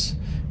 is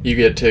you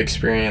get to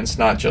experience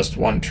not just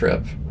one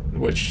trip,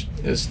 which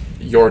is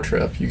your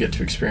trip. You get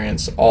to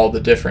experience all the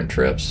different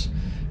trips,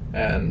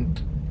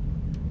 and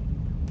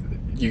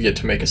you get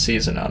to make a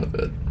season out of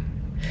it.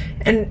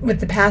 And with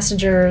the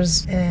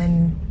passengers,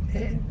 and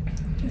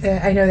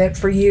I know that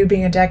for you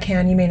being a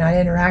deckhand, you may not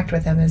interact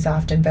with them as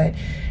often, but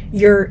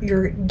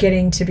you're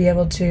getting to be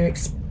able to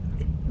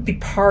be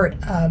part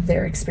of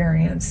their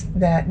experience,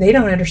 that they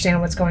don't understand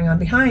what's going on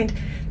behind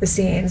the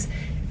scenes.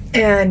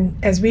 And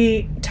as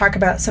we talk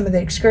about some of the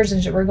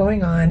excursions that we're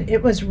going on,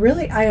 it was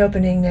really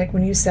eye-opening, Nick,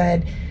 when you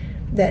said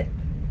that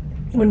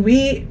when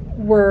we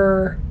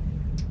were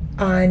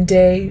on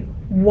day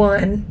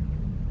 1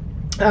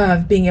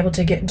 of being able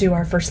to do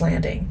our first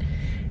landing,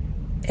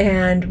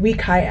 and we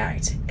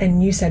kayaked,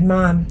 and you said,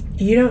 Mom,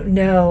 you don't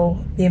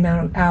know the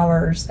amount of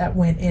hours that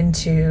went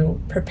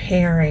into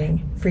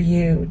preparing for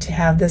you to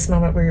have this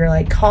moment where you're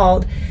like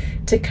called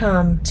to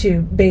come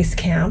to base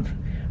camp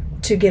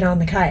to get on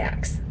the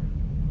kayaks.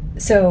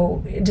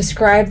 So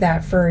describe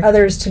that for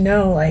others to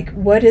know, like,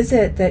 what is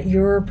it that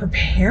you're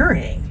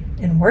preparing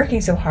and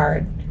working so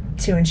hard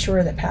to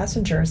ensure that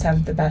passengers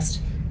have the best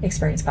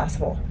experience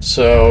possible?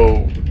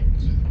 So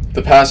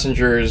the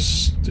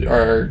passengers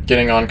are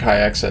getting on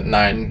kayaks at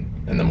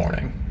 9 in the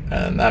morning.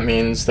 And that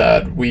means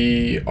that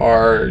we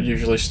are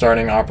usually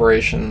starting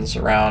operations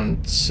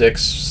around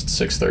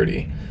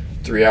 6:30,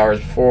 3 hours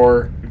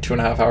before,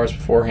 2.5 hours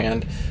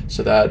beforehand,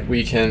 so that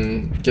we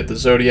can get the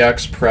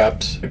Zodiacs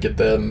prepped, get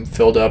them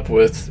filled up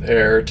with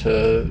air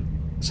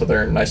so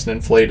they're nice and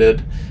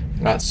inflated,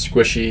 not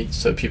squishy,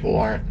 so people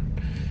aren't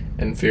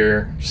in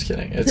fear. Just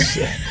kidding. It's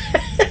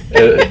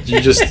you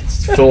just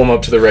fill them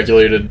up to the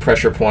regulated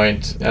pressure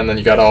point, and then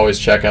you got to always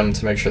check them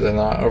to make sure they're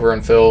not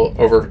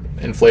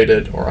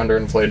overinflated or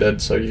underinflated.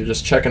 So you're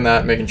just checking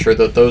that, making sure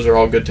that those are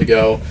all good to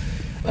go,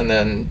 and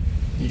then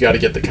you got to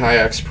get the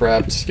kayaks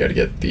prepped. You got to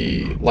get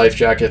the life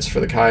jackets for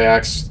the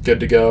kayaks good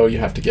to go. You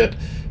have to count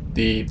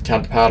the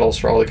paddles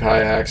for all the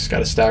kayaks. Got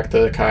to stack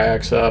the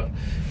kayaks up,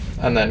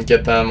 and then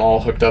get them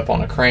all hooked up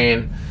on a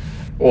crane.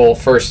 Well,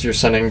 first you're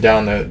sending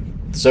down the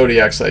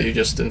Zodiacs that you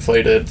just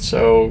inflated,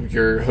 so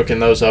you're hooking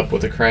those up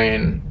with a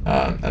crane,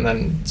 and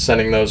then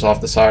sending those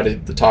off the side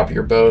of the top of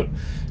your boat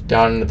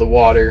down into the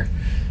water.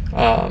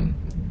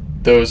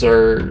 Those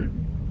are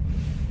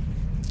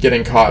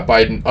getting caught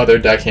by other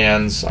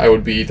deckhands. I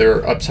would be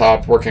either up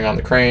top working on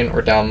the crane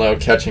or down low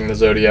catching the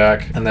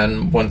Zodiac, and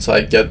then once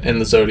I get in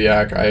the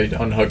Zodiac, I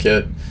unhook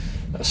it,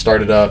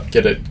 start it up,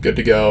 get it good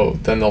to go.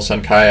 Then they'll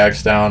send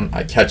kayaks down.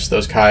 I catch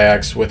those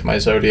kayaks with my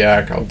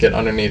Zodiac. I'll get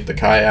underneath the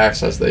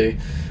kayaks as they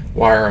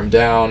wire them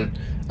down,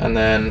 and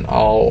then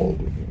I'll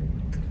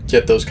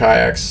get those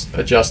kayaks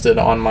adjusted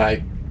on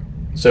my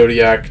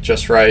Zodiac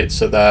just right,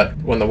 so that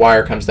when the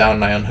wire comes down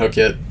and I unhook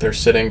it, they're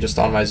sitting just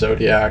on my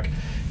Zodiac,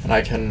 and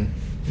I can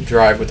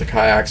drive with the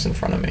kayaks in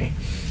front of me.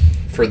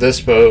 For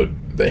this boat,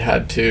 they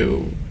had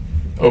to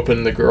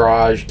open the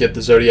garage, get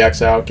the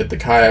Zodiacs out, get the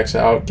kayaks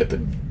out, get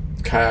the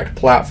kayak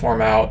platform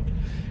out,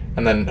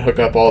 and then hook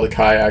up all the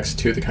kayaks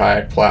to the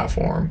kayak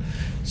platform.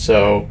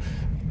 So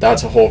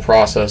that's a whole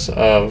process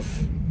of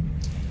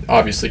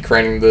obviously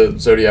craning the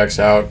Zodiacs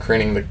out,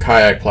 craning the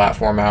kayak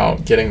platform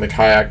out, getting the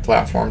kayak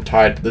platform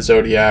tied to the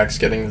Zodiacs,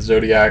 getting the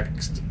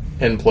Zodiacs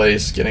in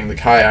place, getting the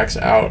kayaks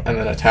out, and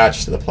then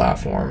attached to the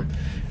platform.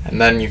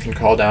 And then you can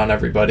call down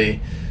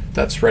everybody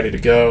that's ready to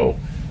go.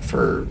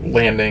 For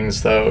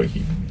landings, though,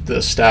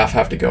 the staff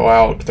have to go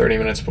out 30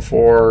 minutes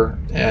before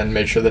and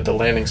make sure that the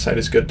landing site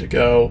is good to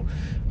go.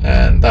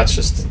 And that's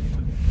just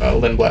a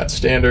Lindblad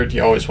standard.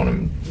 You always want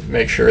to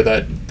make sure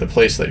that the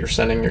place that you're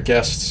sending your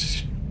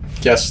guests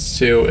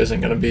to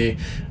isn't going to be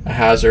a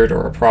hazard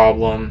or a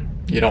problem.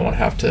 You don't want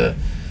to have to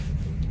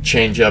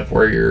change up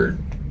where you're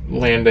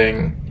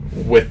landing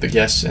with the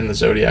guests in the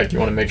Zodiac. You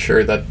want to make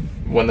sure that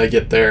when they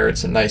get there,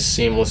 it's a nice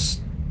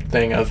seamless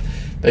thing of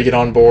they get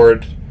on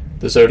board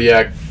the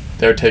Zodiac,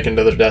 they're taken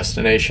to their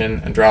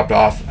destination and dropped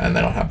off, and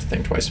they don't have to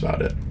think twice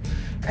about it.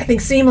 I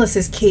think seamless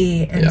is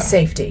key, and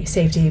safety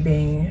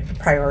being a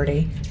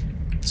priority.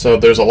 So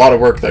there's a lot of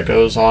work that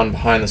goes on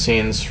behind the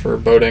scenes for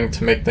boating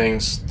to make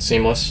things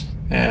seamless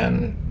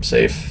and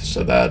safe,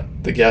 so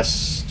that the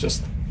guests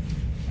just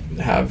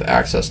have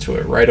access to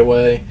it right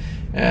away,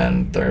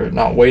 and they're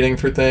not waiting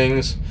for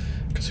things,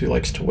 because who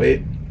likes to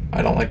wait?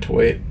 I don't like to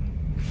wait.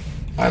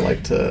 I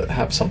like to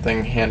have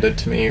something handed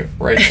to me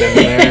right then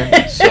and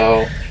there.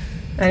 So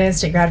an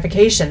instant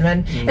gratification,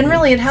 and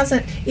really it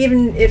hasn't,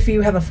 even if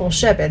you have a full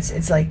ship,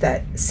 it's like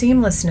that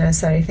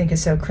seamlessness that I think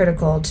is so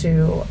critical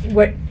to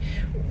what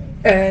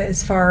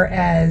as far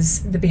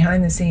as the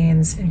behind the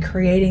scenes and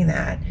creating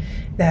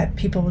that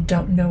people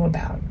don't know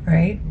about,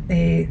 right?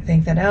 They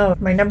think that, oh,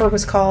 my group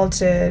was called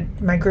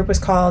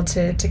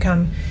to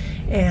come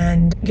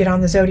and get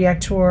on the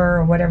Zodiac tour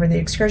or whatever the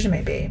excursion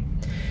may be.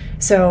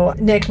 So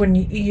Nick,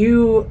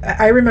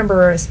 I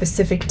remember a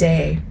specific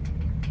day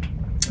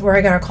where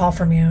I got a call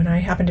from you, and I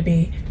happened to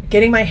be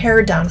getting my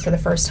hair done for the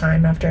first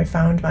time after I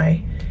found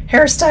my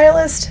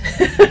hairstylist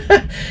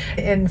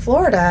in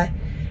Florida,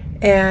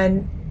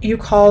 and you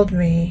called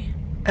me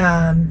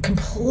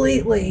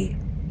completely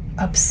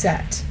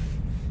upset.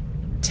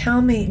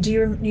 Tell me, do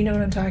you know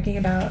what I'm talking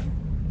about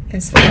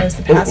as far as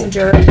the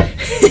passenger?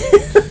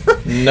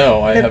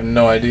 No, I have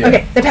no idea.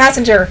 Okay, the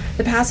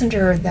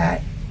passenger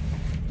that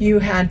you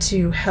had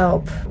to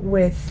help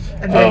with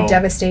a very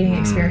devastating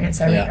experience,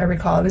 I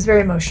recall. It was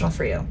very emotional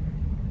for you.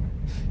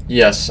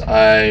 Yes,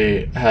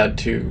 I had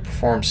to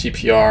perform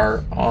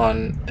CPR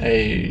on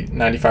a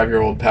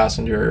 95-year-old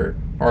passenger,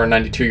 or a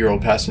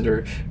 92-year-old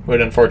passenger, who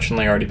had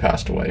unfortunately already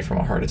passed away from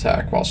a heart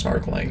attack while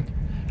snorkeling.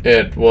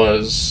 It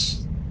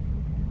was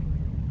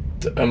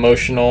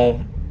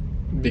emotional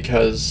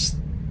because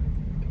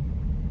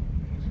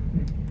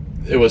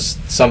it was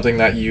something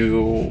that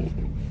you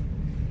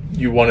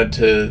wanted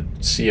to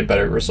see a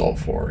better result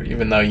for,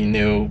 even though you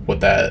knew what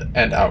that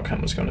end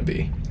outcome was going to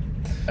be.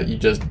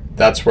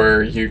 That's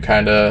where you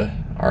kind of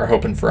are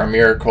hoping for a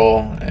miracle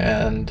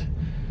and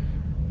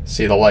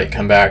see the light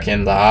come back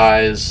in the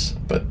eyes,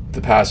 but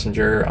the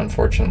passenger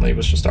unfortunately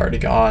was just already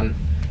gone.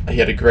 He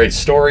had a great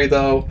story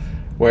though,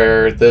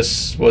 where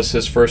this was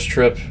his first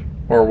trip,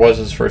 or was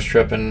his first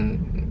trip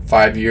in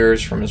 5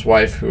 years from his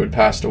wife who had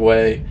passed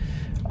away,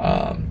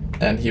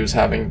 and he was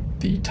having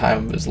the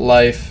time of his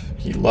life.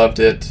 He loved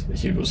it.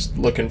 He was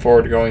looking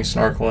forward to going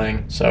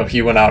snorkeling, so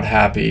he went out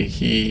happy.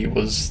 He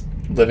was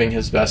living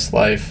his best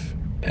life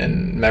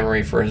in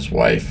memory for his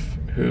wife,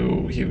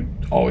 who he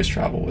would always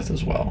travel with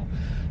as well.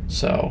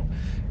 So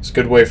it's a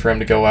good way for him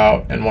to go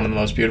out in one of the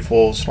most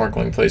beautiful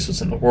snorkeling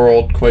places in the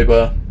world,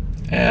 Coiba,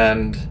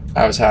 and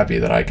I was happy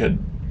that I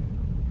could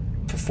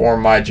perform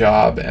perform my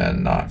job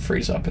and not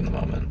freeze up in the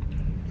moment.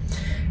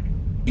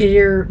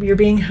 You're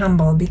being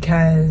humble,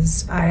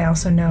 because I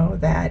also know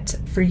that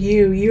for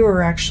you, you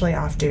were actually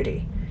off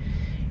duty.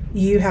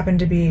 You happened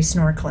to be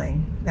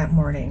snorkeling that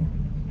morning.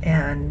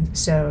 And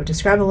so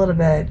describe a little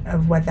bit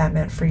of what that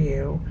meant for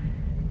you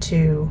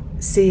to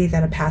see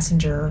that a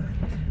passenger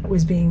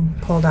was being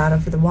pulled out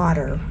of the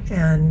water,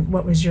 and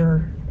what was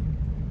your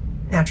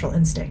natural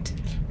instinct?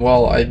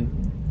 Well,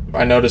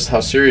 I noticed how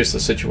serious the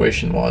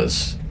situation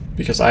was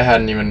because I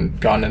hadn't even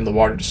gone in the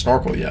water to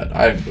snorkel yet.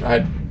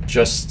 I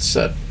just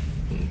stepped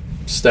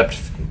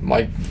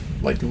like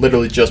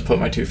literally just put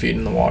my 2 feet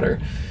in the water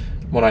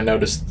when I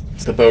noticed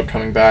the boat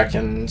coming back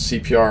and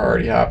CPR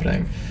already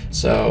happening.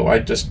 So I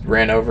just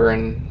ran over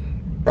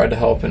and tried to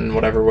help in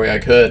whatever way I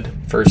could.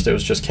 First, it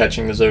was just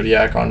catching the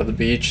Zodiac onto the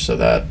beach so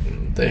that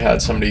they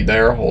had somebody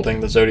there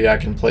holding the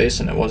Zodiac in place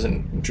and it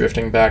wasn't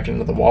drifting back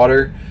into the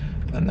water.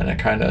 And then it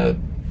kind of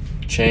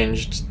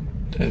changed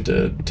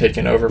into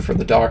taking over for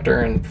the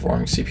doctor and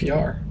performing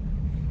CPR.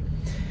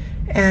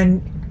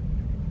 And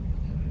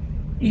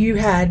you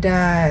had,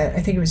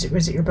 I think was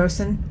it your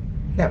bosun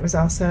that was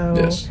also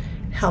Yes.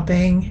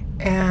 helping?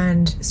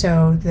 And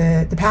so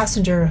the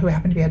passenger, who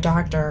happened to be a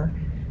doctor,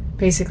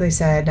 basically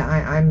said,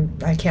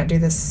 I can't do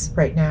this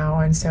right now.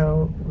 And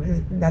so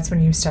that's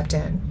when you stepped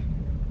in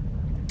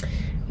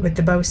with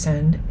the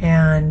bosun,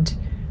 and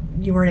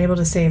you weren't able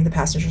to save the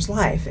passenger's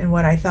life. And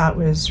what I thought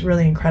was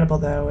really incredible,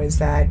 though, is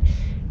that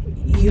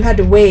you had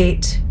to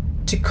wait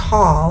to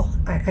call.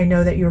 I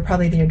know that you were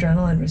probably, the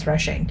adrenaline was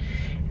rushing,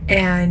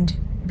 and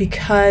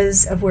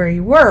because of where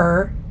you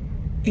weren't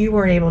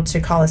able to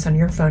call us on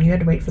your phone. You had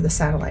to wait for the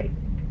satellite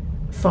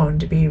phone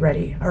to be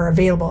ready or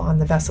available on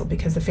the vessel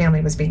because the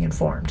family was being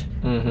informed.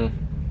 Mm-hmm.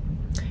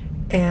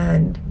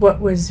 And what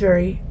was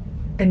very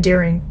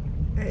endearing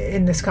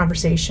in this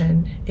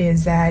conversation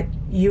is that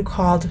you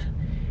called,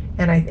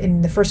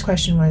 and the first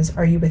question was,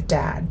 "Are you with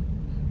Dad?"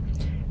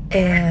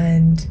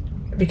 And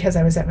because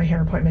I was at my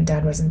hair appointment,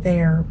 Dad wasn't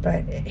there,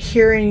 but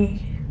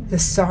hearing the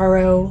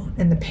sorrow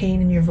and the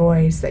pain in your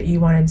voice that you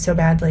wanted so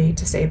badly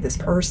to save this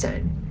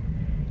person,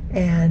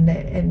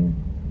 and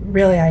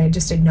really, I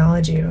just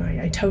acknowledge you.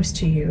 I toast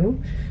to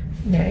you,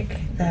 Nick,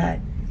 that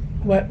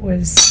what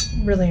was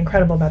really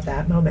incredible about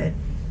that moment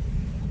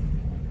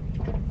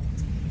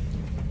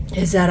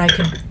is that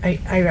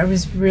I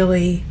was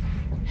really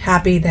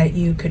happy that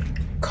you could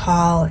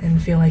call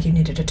and feel like you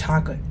needed to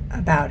talk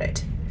about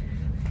it.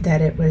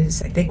 That it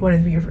was, I think, one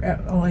of your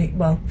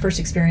first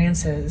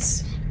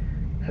experiences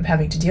of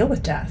having to deal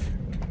with death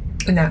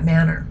in that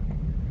manner.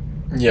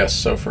 Yes,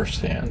 so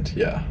firsthand,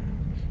 yeah.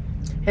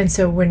 And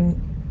so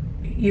when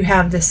you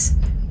have this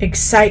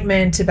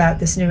excitement about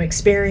this new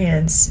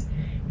experience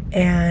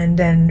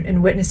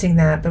and witnessing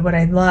that, but what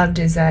I loved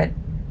is that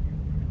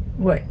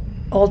what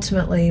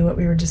we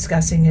were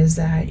discussing is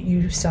that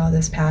you saw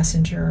this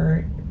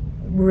passenger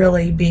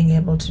really being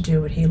able to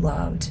do what he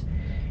loved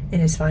in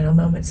his final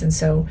moments. And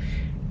so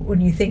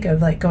when you think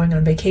of like going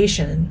on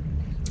vacation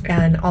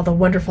and all the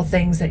wonderful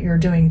things that you're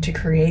doing to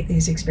create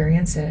these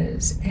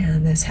experiences,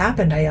 and this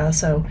happened, I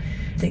also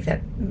think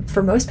that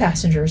for most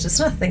passengers, it's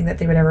nothing that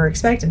they would ever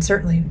expect, and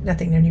certainly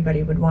nothing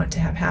anybody would want to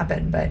have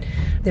happen. But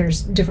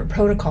there's different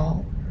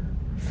protocol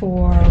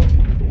for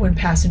when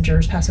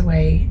passengers pass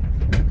away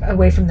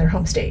from their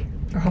home state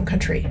or home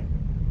country,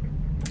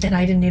 and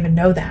I didn't even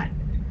know that.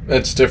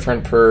 It's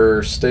different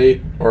per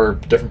state or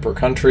different per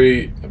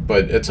country,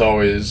 but it's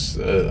always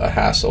a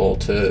hassle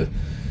to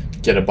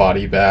get a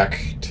body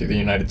back to the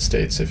United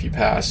States if you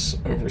pass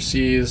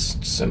overseas,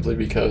 simply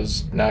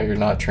because now you're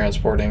not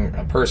transporting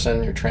a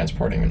person, you're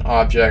transporting an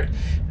object,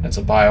 and it's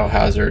a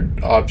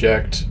biohazard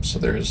object. So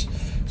there's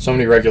so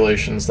many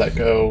regulations that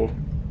go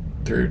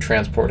through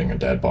transporting a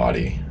dead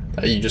body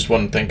that you just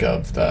wouldn't think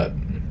of, that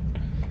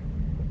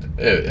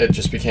it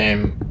just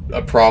became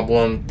a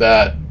problem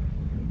that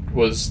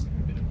was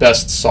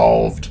best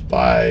solved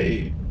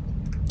by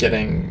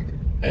getting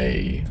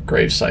a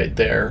gravesite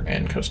there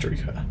in Costa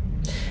Rica.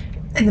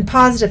 And the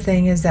positive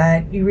thing is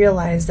that you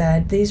realize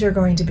that these are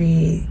going to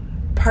be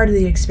part of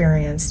the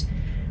experience,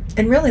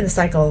 and really the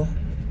cycle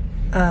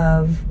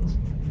of,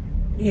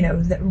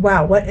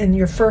 what in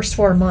your first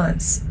 4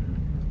 months,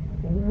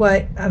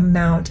 what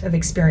amount of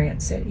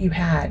experience that you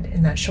had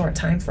in that short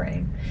time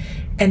frame,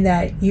 and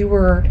that you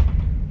were,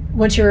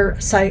 once your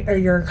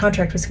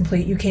contract was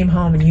complete, you came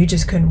home and you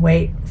just couldn't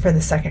wait for the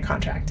second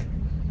contract.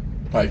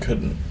 I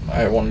couldn't.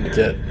 I wanted to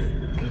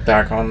get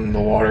back on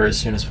the water as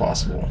soon as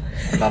possible,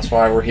 and that's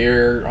why we're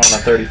here on a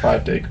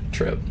 35-day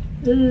trip.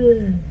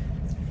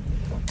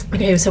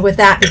 Okay, so with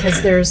that,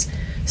 because there's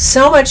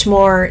so much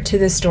more to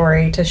this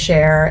story to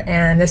share,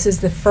 and this is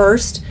the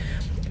first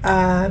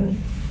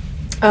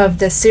of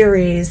the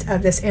series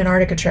of this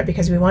Antarctica trip,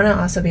 because we want to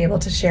also be able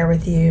to share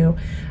with you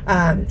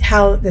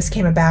how this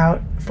came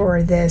about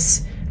for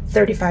this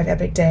 35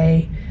 epic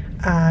day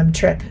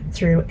trip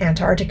through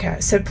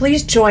Antarctica. So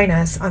please join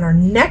us on our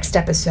next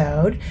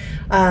episode.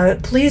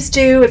 Please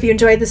do, if you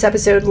enjoyed this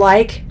episode,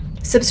 like,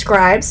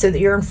 subscribe so that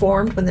you're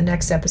informed when the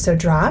next episode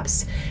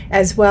drops,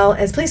 as well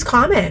as please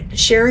comment,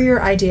 share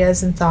your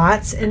ideas and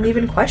thoughts and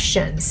even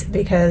questions,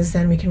 because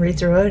then we can read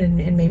through it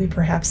and maybe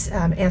perhaps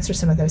answer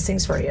some of those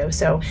things for you.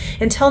 So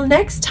until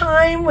next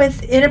time,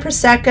 with In a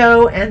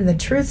Prosecco and the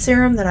truth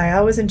serum that I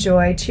always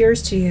enjoy,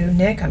 cheers to you,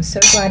 Nick. I'm so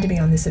glad to be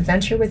on this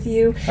adventure with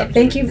you.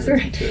 Thank you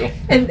for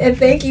and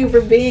thank you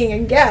for being a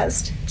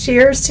guest.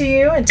 Cheers to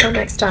you. Until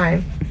next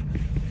time.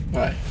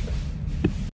 Bye.